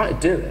and trying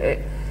to do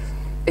it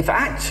if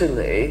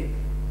actually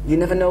you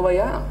never know where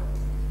you are.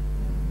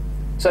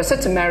 So I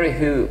said to Mary,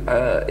 who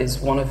is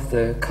one of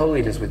the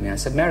co-leaders with me, I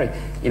said, Mary,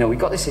 we've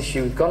got this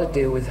issue, we've got to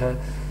deal with her,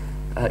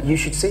 you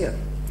should see her.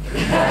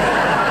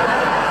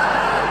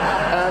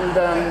 And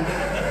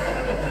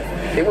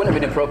it wouldn't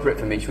have been appropriate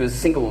for me, she was a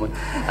single woman.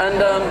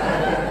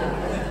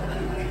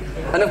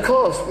 And of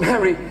course,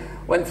 Mary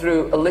went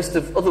through a list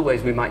of other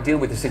ways we might deal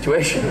with the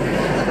situation,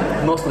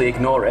 mostly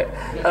ignore it.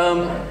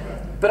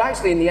 But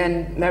actually, in the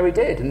end, Mary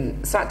did,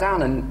 and sat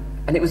down,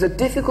 and it was a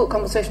difficult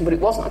conversation, but it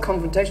wasn't a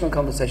confrontational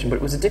conversation, but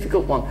it was a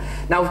difficult one.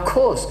 Now, of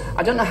course,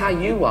 I don't know how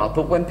you are,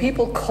 but when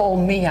people call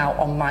me out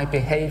on my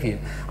behaviour,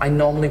 I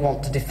normally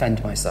want to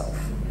defend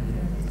myself.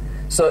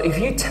 So if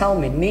you tell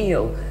me,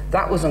 Neil,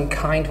 that was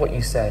unkind what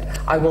you said,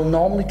 I will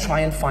normally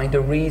try and find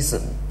a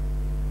reason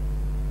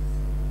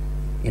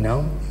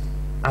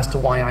as to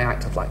why I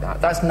acted like that.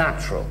 That's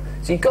natural.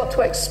 So you've got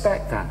to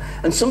expect that.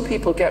 And some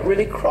people get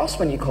really cross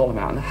when you call them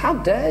out. And how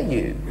dare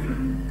you?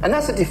 And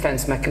that's a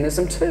defense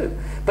mechanism too.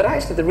 But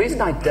actually the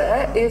reason I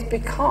dare is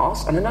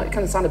because, and I know it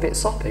can sound a bit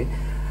soppy,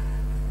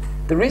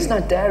 the reason I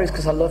dare is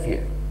because I love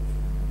you.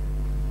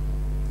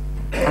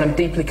 And I'm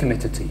deeply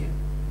committed to you.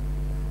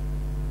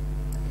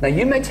 Now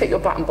you may take your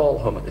bat and ball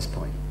home at this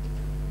point.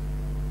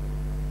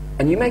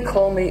 And you may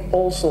call me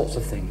all sorts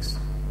of things.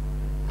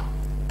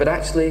 But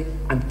actually,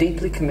 I'm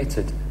deeply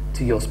committed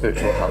to your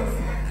spiritual health.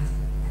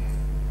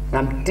 And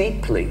I'm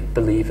deeply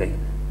believing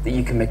that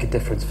you can make a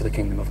difference for the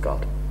kingdom of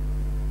God.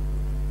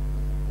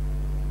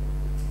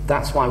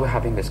 That's why we're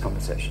having this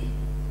conversation.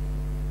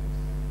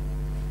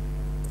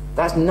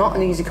 That's not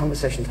an easy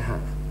conversation to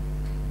have.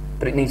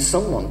 But it needs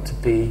someone to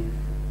be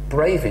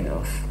brave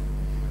enough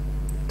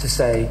to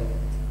say,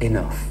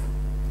 enough.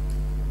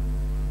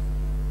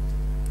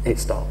 It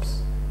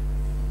stops.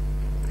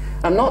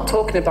 I'm not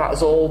talking about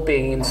us all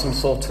being in some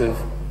sort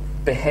of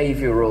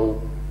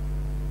behavioural,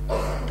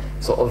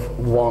 sort of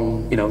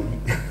one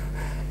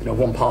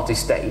party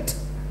state.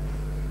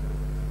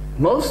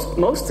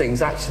 Most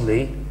things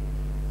actually,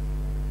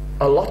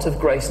 a lot of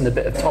grace and a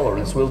bit of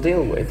tolerance we'll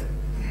deal with.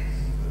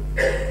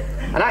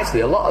 And actually,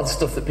 a lot of the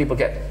stuff that people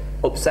get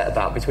upset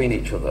about between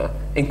each other,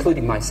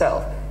 including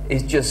myself,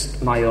 is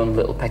just my own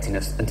little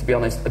pettiness. And to be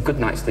honest, a good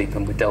night's sleep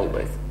and we're dealt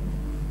with.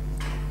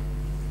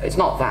 It's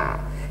not that.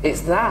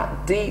 It's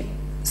that deep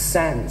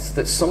sense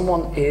that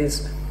someone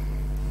is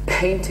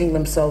painting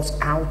themselves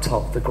out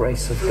of the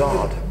grace of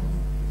God.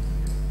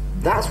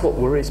 That's what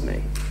worries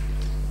me.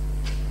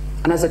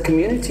 And as a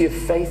community of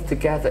faith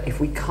together,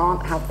 if we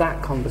can't have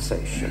that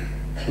conversation,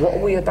 what are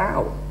we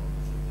about?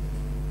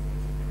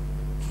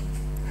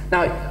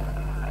 Now,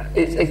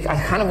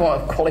 I kind of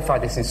want to qualify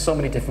this in so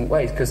many different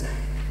ways, because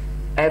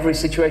every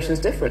situation is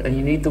different, and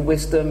you need the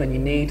wisdom and you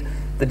need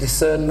the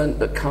discernment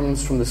that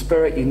comes from the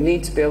Spirit. You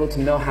need to be able to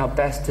know how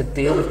best to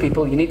deal with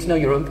people. You need to know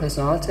your own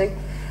personality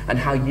and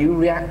how you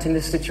react in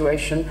this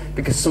situation,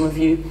 because some of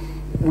you,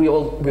 we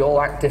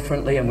all act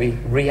differently and we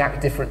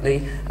react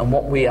differently, and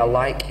what we are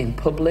like in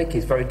public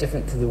is very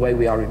different to the way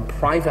we are in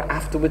private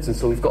afterwards, and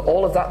so we've got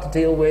all of that to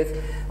deal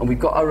with, and we've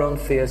got our own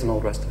fears and all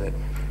the rest of it.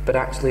 But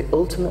actually,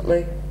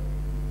 ultimately,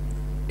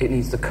 it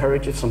needs the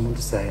courage of someone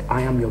to say,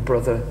 I am your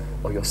brother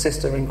or your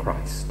sister in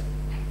Christ.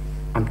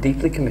 I'm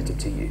deeply committed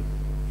to you.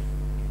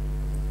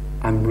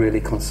 I'm really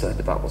concerned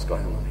about what's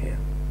going on here.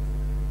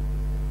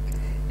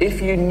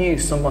 If you knew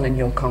someone in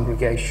your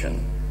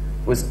congregation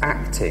was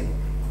acting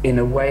in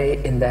a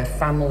way in their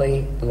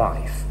family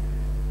life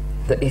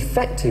that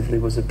effectively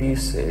was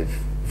abusive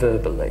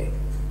verbally,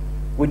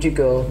 would you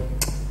go,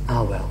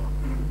 well,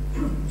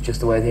 it's just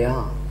the way they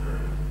are?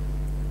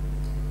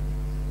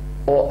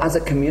 Or as a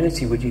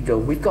community, would you go,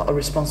 we've got a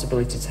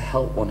responsibility to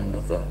help one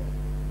another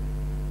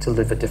to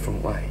live a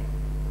different way?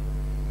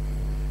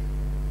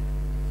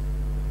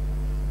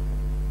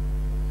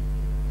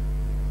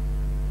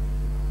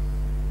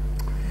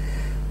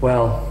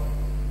 Well,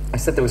 I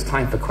said there was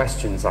time for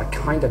questions. I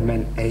kind of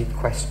meant a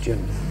question.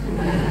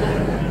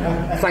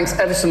 Thanks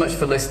ever so much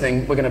for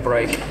listening. We're going to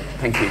break.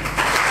 Thank you.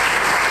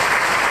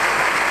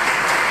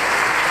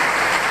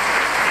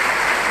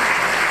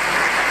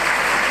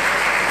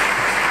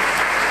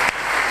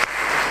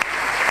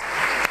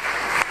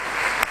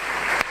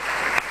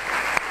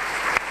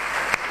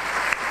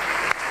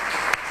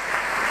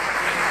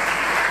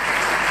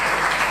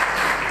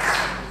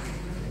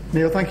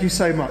 Neil, thank you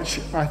so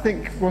much. I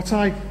think what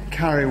I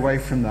carry away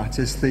from that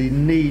is the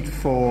need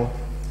for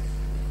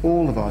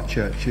all of our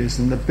churches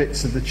and the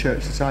bits of the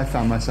church that I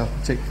found myself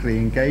particularly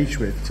engaged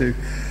with to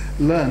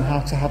learn how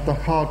to have the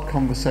hard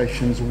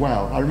conversations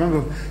well. I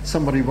remember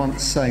somebody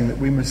once saying that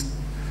we must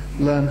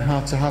learn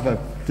how to have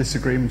a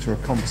disagreement or a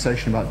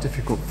conversation about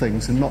difficult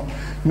things and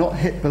not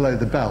hit below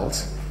the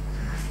belt,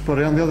 but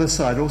on the other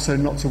side also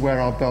not to wear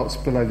our belts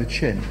below the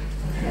chin.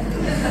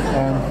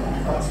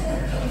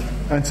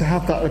 And to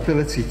have that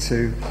ability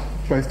to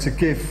both to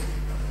give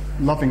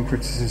loving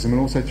criticism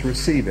and also to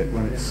receive it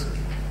when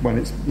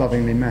it's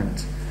lovingly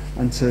meant,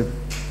 and to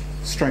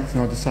strengthen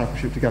our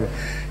discipleship together.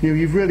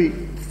 You've really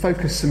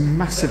focused some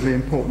massively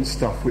important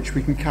stuff which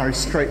we can carry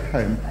straight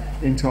home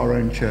into our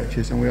own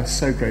churches, and we are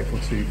so grateful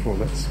to you for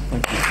this.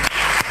 Thank you.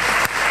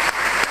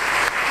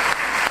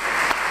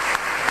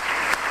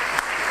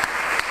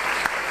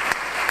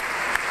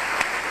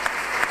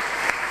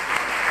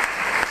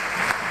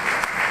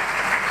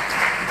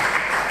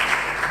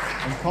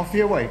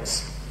 Coffee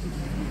awaits.